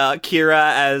and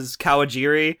Kira as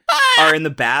Kawajiri are in the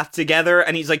bath together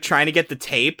and he's like trying to get the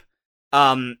tape.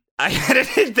 I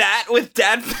edited that with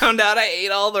Dad Found Out I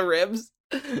Ate All the Ribs.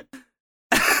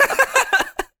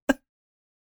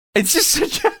 It's just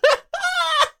such a...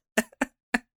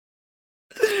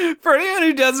 For anyone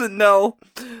who doesn't know,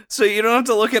 so you don't have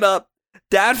to look it up,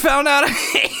 Dad Found Out I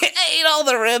Ate All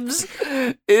the Ribs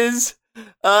is,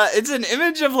 it's an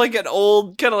image of like an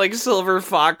old kind of like silver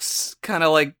fox kind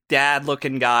of like dad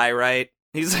looking guy, right?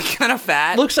 He's like kind of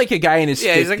fat. Looks like a guy in his 50s.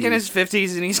 Yeah, he's like in his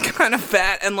 50s and he's kind of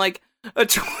fat and like a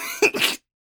twink.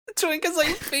 Twink is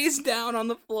like face down on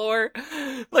the floor,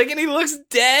 like, and he looks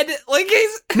dead. Like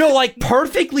he's like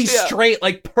perfectly straight,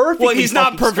 like perfectly. Well, he's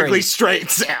not perfectly straight,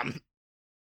 Sam.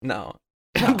 No.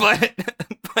 but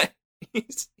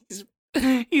he's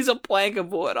a plank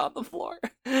of wood on the floor.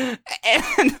 And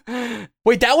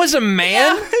wait, that was a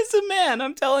man? Yeah, it's a man.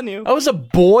 I'm telling you, that was a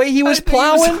boy. He was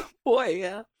plowing. He was a boy,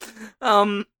 yeah.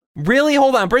 Really?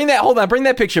 Hold on. Bring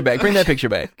that picture back. Bring that picture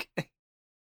back. Okay.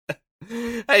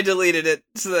 I deleted it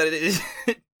so that it is.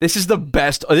 This is the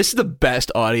best. Oh, this is the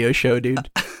best audio show, dude.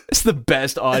 This is the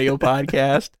best audio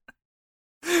podcast.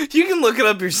 You can look it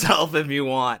up yourself if you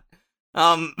want.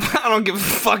 I don't give a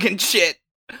fucking shit.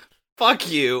 Fuck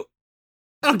you.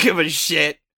 I don't give a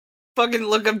shit. Fucking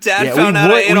look up Dad Found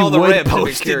Out I Ate All the Ribs. We would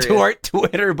post it to our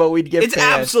Twitter, but we'd get It's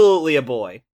banned. Absolutely a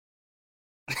boy.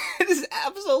 It is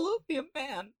absolutely a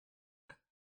man.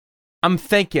 I'm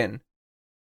thinking.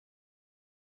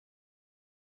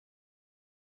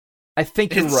 I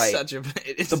think you're right.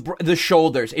 The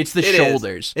shoulders. It's the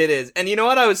shoulders. It is. And you know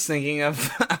what I was thinking of?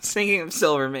 I was thinking of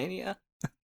Silvermania.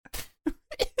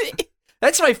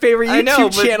 That's my favorite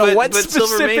YouTube channel. What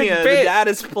specific Silvermania, bit? The dad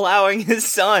is plowing his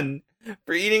son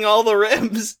for eating all the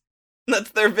ribs.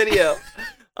 That's their video.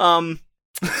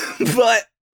 But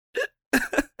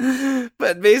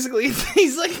But basically,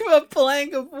 he's like a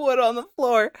plank of wood on the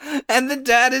floor, and the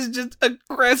dad is just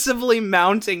aggressively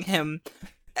mounting him.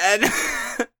 And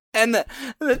and the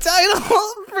title,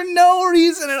 for no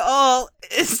reason at all,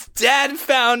 is Dad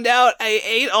Found Out I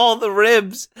Ate All the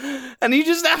Ribs. And you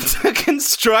just have to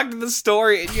construct the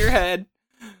story in your head.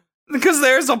 Because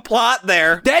there's a plot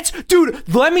there. Dude,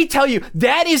 let me tell you,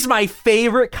 that is my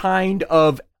favorite kind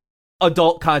of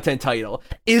adult content title,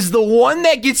 is the one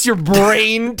that gets your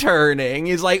brain turning.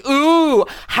 Is like, ooh,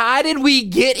 how did we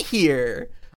get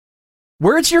here?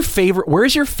 Where's your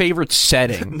favorite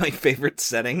setting? My favorite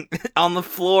setting? On the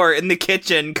floor in the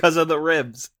kitchen because of the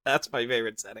ribs. That's my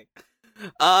favorite setting.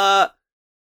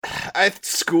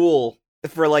 School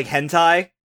for like hentai.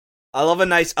 I love a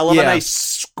nice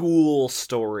school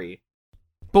story.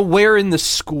 But where in the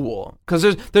school?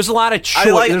 Because there's a lot of choice.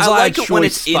 I like it when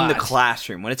it's spots. in the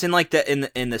classroom, when it's in like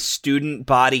in the student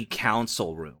body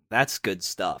council room. That's good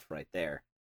stuff right there.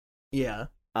 Yeah.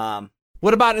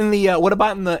 What about in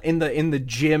the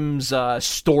gym's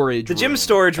storage room? The gym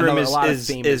storage room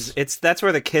is that's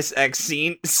where the Kiss X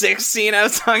sex scene I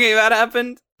was talking about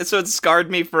happened. So it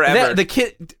scarred me forever.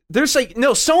 There's like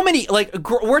so many, like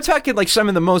we're talking like some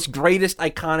of the most greatest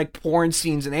iconic porn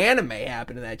scenes in anime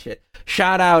happen in that shit.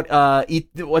 Shout out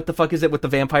what the fuck is it with the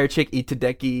vampire chick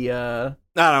Itadeki? I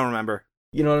don't remember.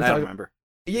 You know what I'm talking? I don't remember.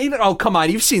 Yeah, oh come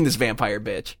on, you've seen this vampire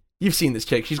bitch. You've seen this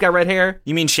chick. She's got red hair.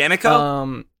 You mean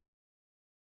Shamiko?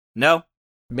 No.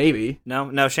 Maybe. No,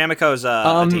 Shamiko's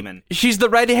a demon. She's the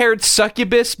red-haired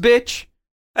succubus bitch.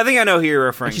 I think I know who you're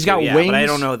referring to. She's got wings. But I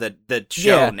don't know the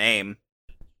show name.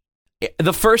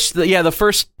 The first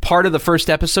part of the first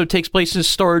episode takes place in a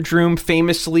storage room.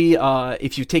 Famously,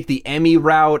 if you take the Emmy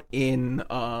route in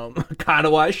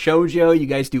Kanawa Shoujo, you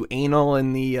guys do anal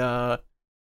in the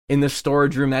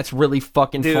storage room. That's really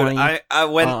fucking funny.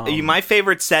 My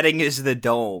favorite setting is the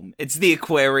dome. It's the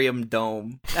aquarium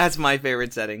dome. That's my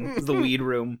favorite setting. It's the weed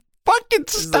room. Fucking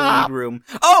stop. The weed room.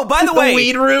 Oh, by the way,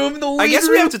 weed room. I guess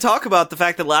we have to talk about the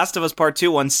fact that Last of Us Part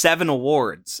 2 won 7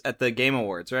 awards at the Game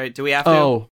Awards, right? Do we have to?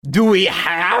 Oh, do we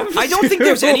have? I don't think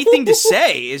there's anything to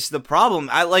say. Is the problem?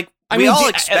 We all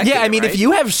expected it. Yeah, I mean, right? if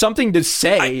you have something to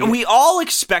say, we all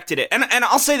expected it, and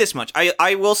I'll say this much.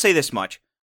 I will say this much.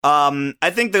 I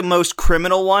think the most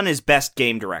criminal one is Best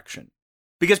Game Direction,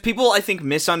 because people, I think,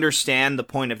 misunderstand the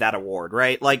point of that award,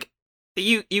 right? Like,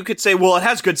 you could say, well, it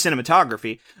has good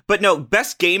cinematography, but no,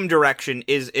 Best Game Direction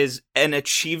is an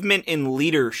achievement in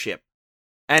leadership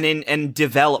and in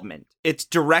development. It's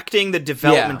directing the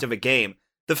development of a game.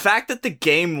 The fact that the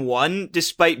game won,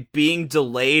 despite being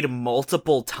delayed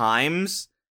multiple times,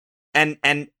 and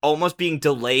almost being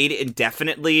delayed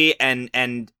indefinitely, and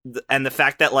the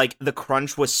fact that like the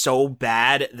crunch was so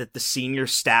bad that the senior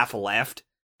staff left,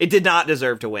 it did not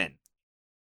deserve to win.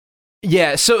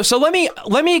 Yeah, so let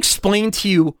me explain to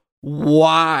you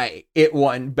why it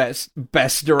won best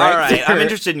director. All right, I'm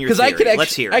interested in your theory.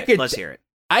 Let's hear it.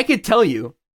 I could tell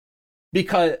you,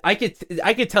 because I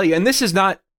could tell you, and this is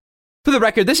not, for the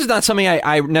record, this is not something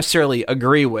I necessarily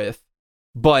agree with,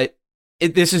 but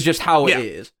this is just how it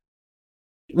is.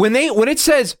 When it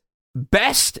says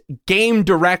best game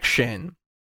direction,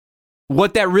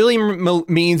 what that really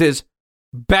means is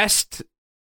best.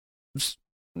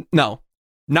 No,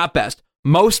 not best.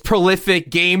 Most prolific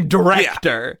game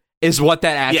director is what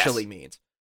that actually means.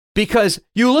 Because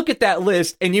you look at that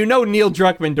list and you know Neil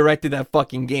Druckmann directed that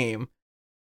fucking game.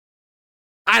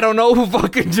 I don't know who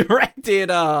fucking directed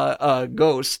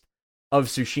Ghost of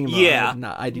Tsushima. Yeah,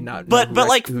 I do not know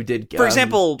who did. For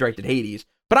example, directed Hades.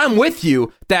 But I'm with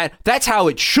you that that's how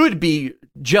it should be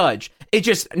judged. It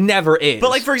just never is. But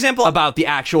like, for example, about the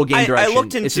actual game direction. I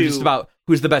looked into, it's just about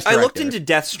who's the best director. I looked into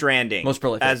Death Stranding most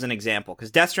prolific as an example,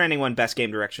 because Death Stranding won Best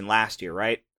Game Direction last year,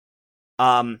 right?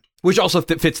 Which also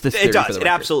fits this theory. It does. It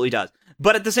absolutely does.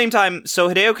 But at the same time, so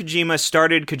Hideo Kojima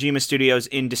started Kojima Studios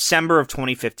in December of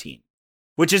 2015,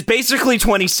 which is basically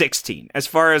 2016 as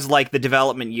far as like the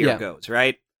development year goes,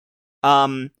 right?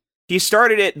 He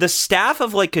started it. The staff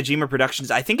of like Kojima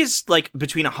Productions, I think, is like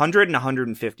between 100 and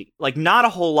 150. Like, not a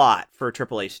whole lot for a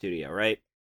AAA studio, right?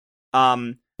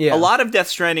 A lot of Death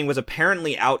Stranding was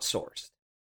apparently outsourced.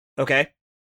 Okay.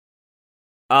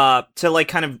 To like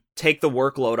kind of take the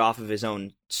workload off of his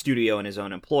own studio and his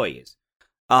own employees.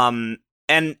 And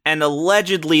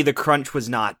allegedly the crunch was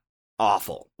not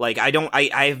awful. Like,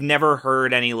 I've never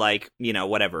heard any like,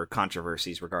 whatever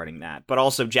controversies regarding that. But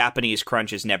also Japanese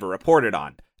crunch is never reported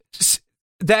on.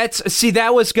 That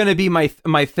was going to be my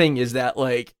thing, is that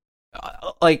like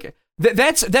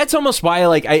That's almost why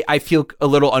like I feel a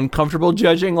little uncomfortable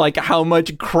judging like how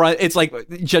much crunch. It's like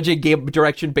judging game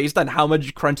direction based on how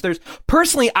much crunch there's.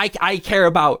 Personally, I care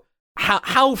about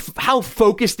how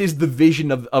focused is the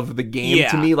vision of the game. Yeah.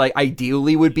 To me, like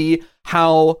ideally would be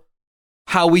how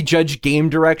we judge game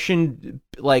direction,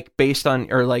 like based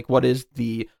on, or like what is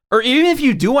the, or even if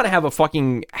you do want to have a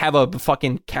fucking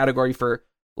category for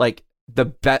like the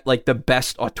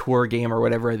best auteur game or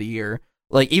whatever of the year.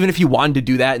 Like, even if you wanted to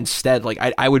do that instead, like,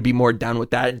 I would be more down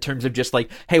with that in terms of just,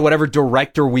 like, hey, whatever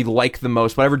director we like the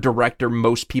most, whatever director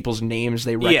most people's names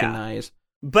they recognize.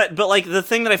 But like, the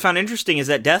thing that I found interesting is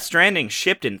that Death Stranding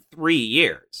shipped in 3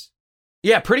 years.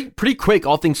 Yeah, pretty quick,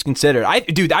 all things considered. I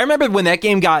remember when that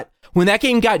game got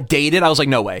dated, I was like,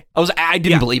 no way. I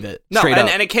didn't believe it. Straight up.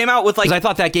 And it came out with, like, I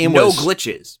thought that game no was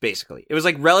glitches, basically. It was,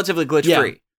 like, relatively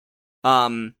glitch-free.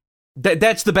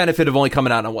 That's the benefit of only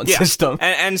coming out on one system.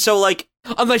 And so, like...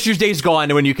 Unless your day's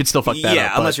gone, when you could still fuck that up.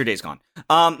 Yeah, unless your day's gone.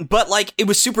 But, like, it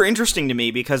was super interesting to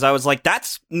me because I was like,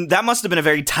 that must have been a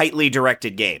very tightly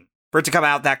directed game for it to come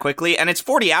out that quickly, and it's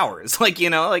 40 hours. Like,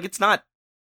 you know, like, it's not...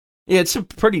 Yeah, it's a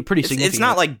pretty significant. It's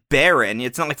not, like, barren.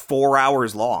 It's not, like, 4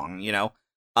 hours long, you know?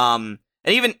 And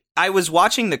even... I was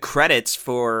watching the credits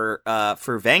for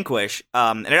Vanquish,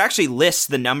 and it actually lists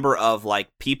the number of, like,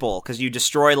 people, because you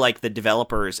destroy, like, the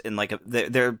developers, and, like,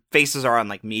 their faces are on,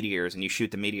 like, meteors, and you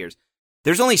shoot the meteors.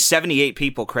 There's only 78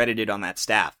 people credited on that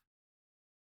staff.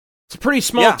 It's a pretty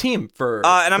small team for...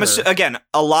 And again,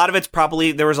 a lot of it's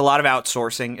probably... There was a lot of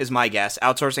outsourcing, is my guess.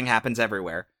 Outsourcing happens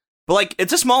everywhere. But, like,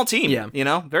 it's a small team, you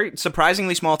know? Very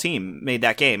surprisingly small team made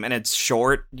that game. And it's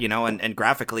short, you know, and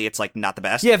graphically, it's, like, not the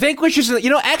best. Yeah, Vanquish is... You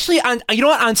know, actually,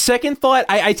 on second thought,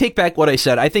 I take back what I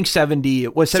said. I think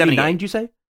 79, did you say?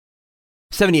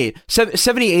 78.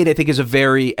 78, I think,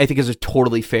 is a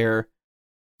totally fair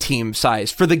team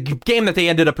size for the game that they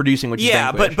ended up producing, which is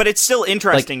Vanquish. but it's still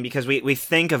interesting because we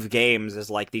think of games as,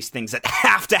 like, these things that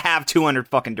have to have 200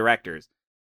 fucking directors.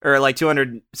 Or, like,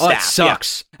 200 staff. Oh, it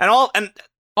sucks. Yeah.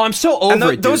 I'm so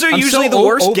over it, those dude. are usually the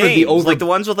worst games. Like the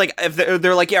ones with like, if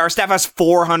they're like, yeah, our staff has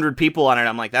 400 people on it.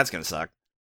 I'm like, that's gonna suck.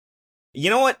 You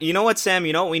know what, Sam?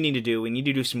 You know what we need to do? We need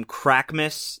to do some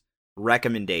Crackmas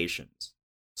recommendations.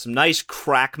 Some nice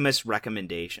Crackmas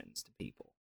recommendations to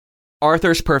people.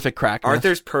 Arthur's Perfect Crackmas.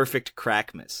 Arthur's Perfect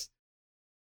Crackmas.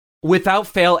 Without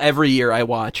fail, every year I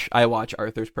watch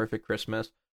Arthur's Perfect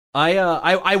Christmas.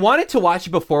 I wanted to watch it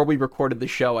before we recorded the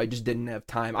show. I just didn't have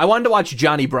time. I wanted to watch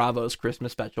Johnny Bravo's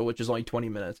Christmas special, which is only 20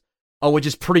 minutes. Which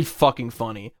is pretty fucking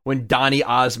funny. When Donny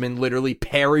Osmond literally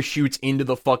parachutes into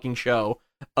the fucking show,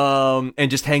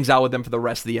 and just hangs out with them for the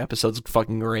rest of the episodes. It's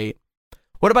fucking great.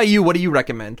 What about you? What do you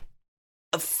recommend?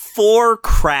 For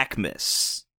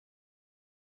Crackmas.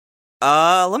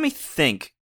 Let me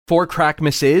think. For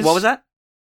Crackmas is? What was that?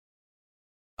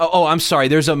 Oh, I'm sorry.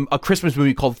 There's a Christmas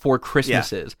movie called Four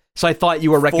Christmases. Yeah. So I thought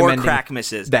you were recommending Four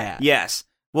Crackmases. That. Yes.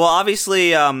 Well,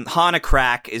 obviously, Hanukkah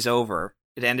Crack is over.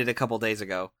 It ended a couple days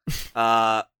ago.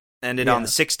 Ended on the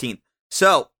 16th.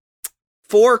 So,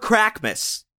 for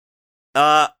Crackmas,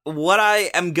 what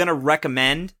I am gonna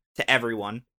recommend to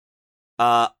everyone,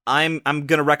 I'm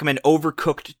gonna recommend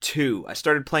Overcooked 2. I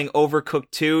started playing Overcooked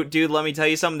 2. Dude, let me tell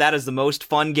you something. That is the most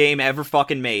fun game ever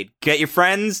fucking made. Get your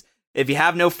friends. If you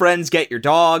have no friends, get your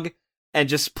dog and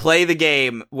just play the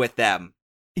game with them.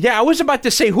 Yeah, I was about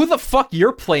to say, who the fuck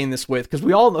you're playing this with? Because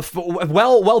we all,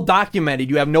 well documented,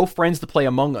 you have no friends to play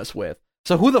Among Us with.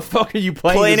 So who the fuck are you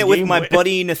playing it with? My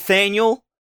buddy Nathaniel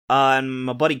and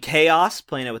my buddy Chaos,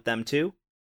 playing it with them too.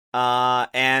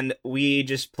 And we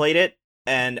just played it,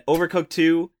 and Overcooked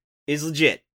 2 is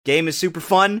legit. Game is super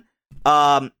fun.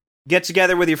 Get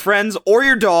together with your friends or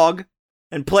your dog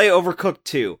and play Overcooked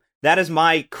 2. That is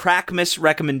my Crackmas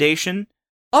recommendation.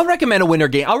 I'll recommend a winter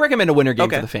game. For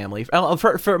the family. For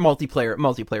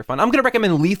multiplayer fun. I'm going to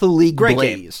recommend Lethal League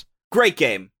Blaze. Great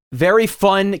game. Very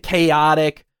fun,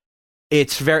 chaotic.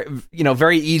 It's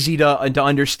very easy to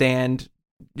understand,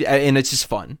 and it's just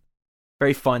fun.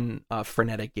 Very fun,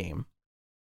 frenetic game.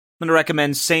 I'm going to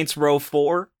recommend Saints Row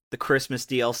 4, the Christmas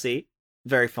DLC.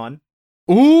 Very fun.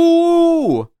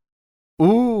 Ooh.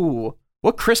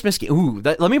 What Christmas game? Ooh,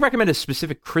 let me recommend a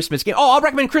specific Christmas game. Oh, I'll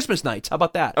recommend Christmas Nights. How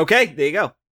about that? Okay, there you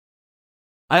go.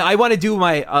 I want to do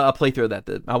my playthrough of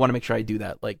that. I want to make sure I do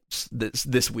that like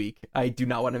this week. I do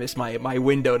not want to miss my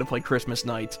window to play Christmas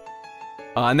Nights.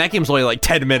 And that game's only like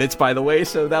 10 minutes, by the way,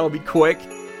 so that'll be quick.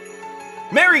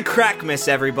 Merry Crackmas,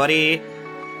 everybody,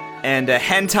 and a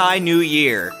hentai New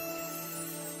Year.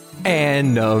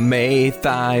 And May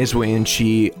thighs when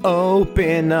she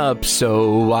open up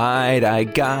so wide, I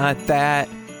got that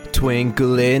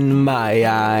twinkle in my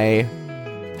eye.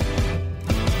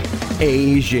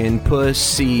 Asian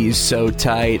pussy's so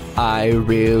tight, I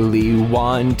really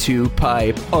want to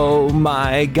pipe. Oh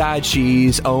my god,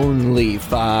 she's only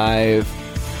 5.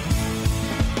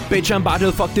 Bitch, I'm about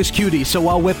to fuck this cutie, so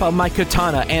I'll whip out my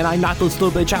katana and I knock this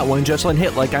little bitch out when just one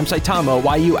hit like I'm Saitama.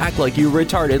 Why you act like you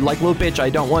retarded? Like, little bitch,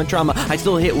 I don't want drama. I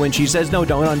still hit when she says no,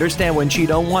 don't understand when she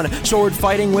don't want it. Sword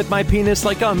fighting with my penis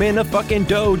like I'm in a fucking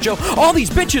dojo. All these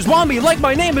bitches want me like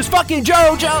my name is fucking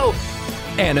JoJo.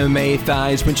 Anime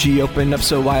thighs when she opened up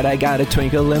so wide, I got a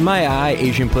twinkle in my eye.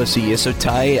 Asian pussy is so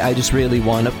tight, I just really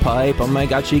want a pipe. Oh my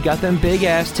god, she got them big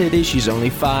ass titties, she's only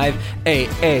 5.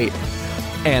 Ay.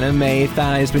 Anime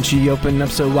thighs when she opened up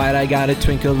so wide, I got a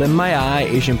twinkle in my eye.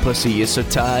 Asian pussy is so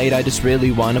tight, I just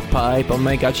really want a pipe. Oh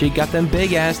my god, she got them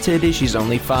big ass titties, she's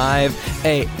only 5.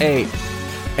 Ay.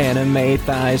 Anime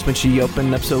thighs when she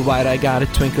opened up so wide, I got a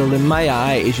twinkle in my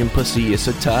eye. Asian pussy is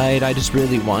so tight, I just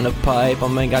really want a pipe. Oh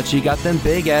my god, she got them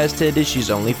big ass titties,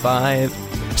 she's only 5.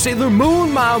 Sailor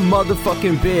Moon, my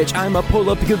motherfucking bitch, I'ma pull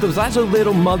up because those eyes a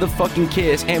little motherfucking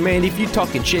kiss. And man, if you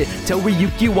talking shit, tell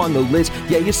Ryuki on the list.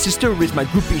 Yeah, your sister is my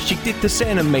groupie, she did this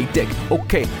anime dick.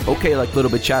 Okay, like little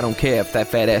bitch, I don't care if that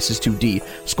fat ass is 2D.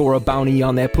 Score a bounty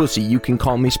on that pussy, you can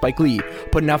call me Spike Lee.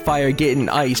 Putting out fire, getting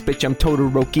ice, bitch, I'm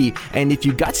Todoroki. And if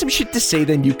you got some shit to say,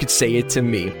 then you could say it to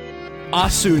me.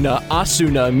 Asuna,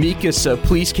 Mikasa,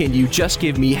 please can you just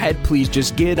give me head, please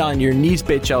just get on your knees,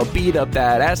 bitch, I'll beat up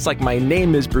that ass like my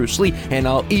name is Bruce Lee, and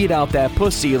I'll eat out that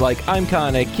pussy like I'm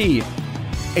Kaneki.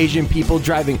 Asian people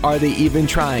driving, are they even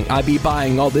trying? I be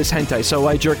buying all this hentai, so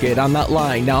I jerk it, I'm not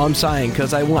lying, now I'm sighing,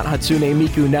 cause I want Hatsune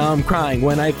Miku, now I'm crying,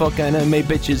 when I fuck anime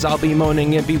bitches, I'll be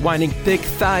moaning and be whining. Thick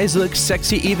thighs look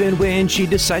sexy even when she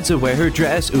decides to wear her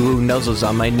dress. Ooh, nuzzles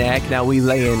on my neck, now we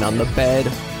layin' on the bed.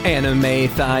 Anime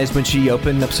thighs when she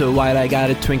opened up so wide, I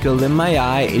got a twinkle in my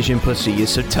eye. Asian pussy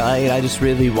is so tight, I just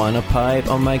really want a pipe.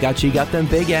 Oh my god, she got them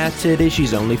big ass titties,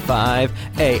 she's only 5.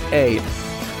 Ay.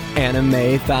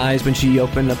 Anime thighs when she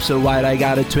opened up so wide, I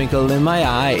got a twinkle in my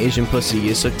eye. Asian pussy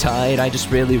is so tight, I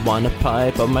just really want a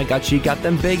pipe. Oh my god, she got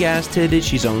them big ass titties,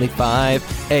 she's only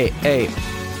 5. Ay.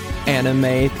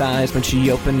 Anime thighs when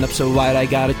she opened up so wide, I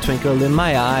got a twinkle in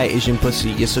my eye. Asian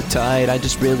pussy is so tight, I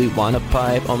just really want a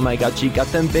pipe. Oh my god, she got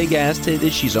them big ass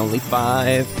titties, she's only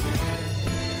 5.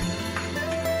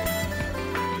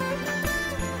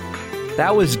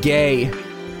 That was gay.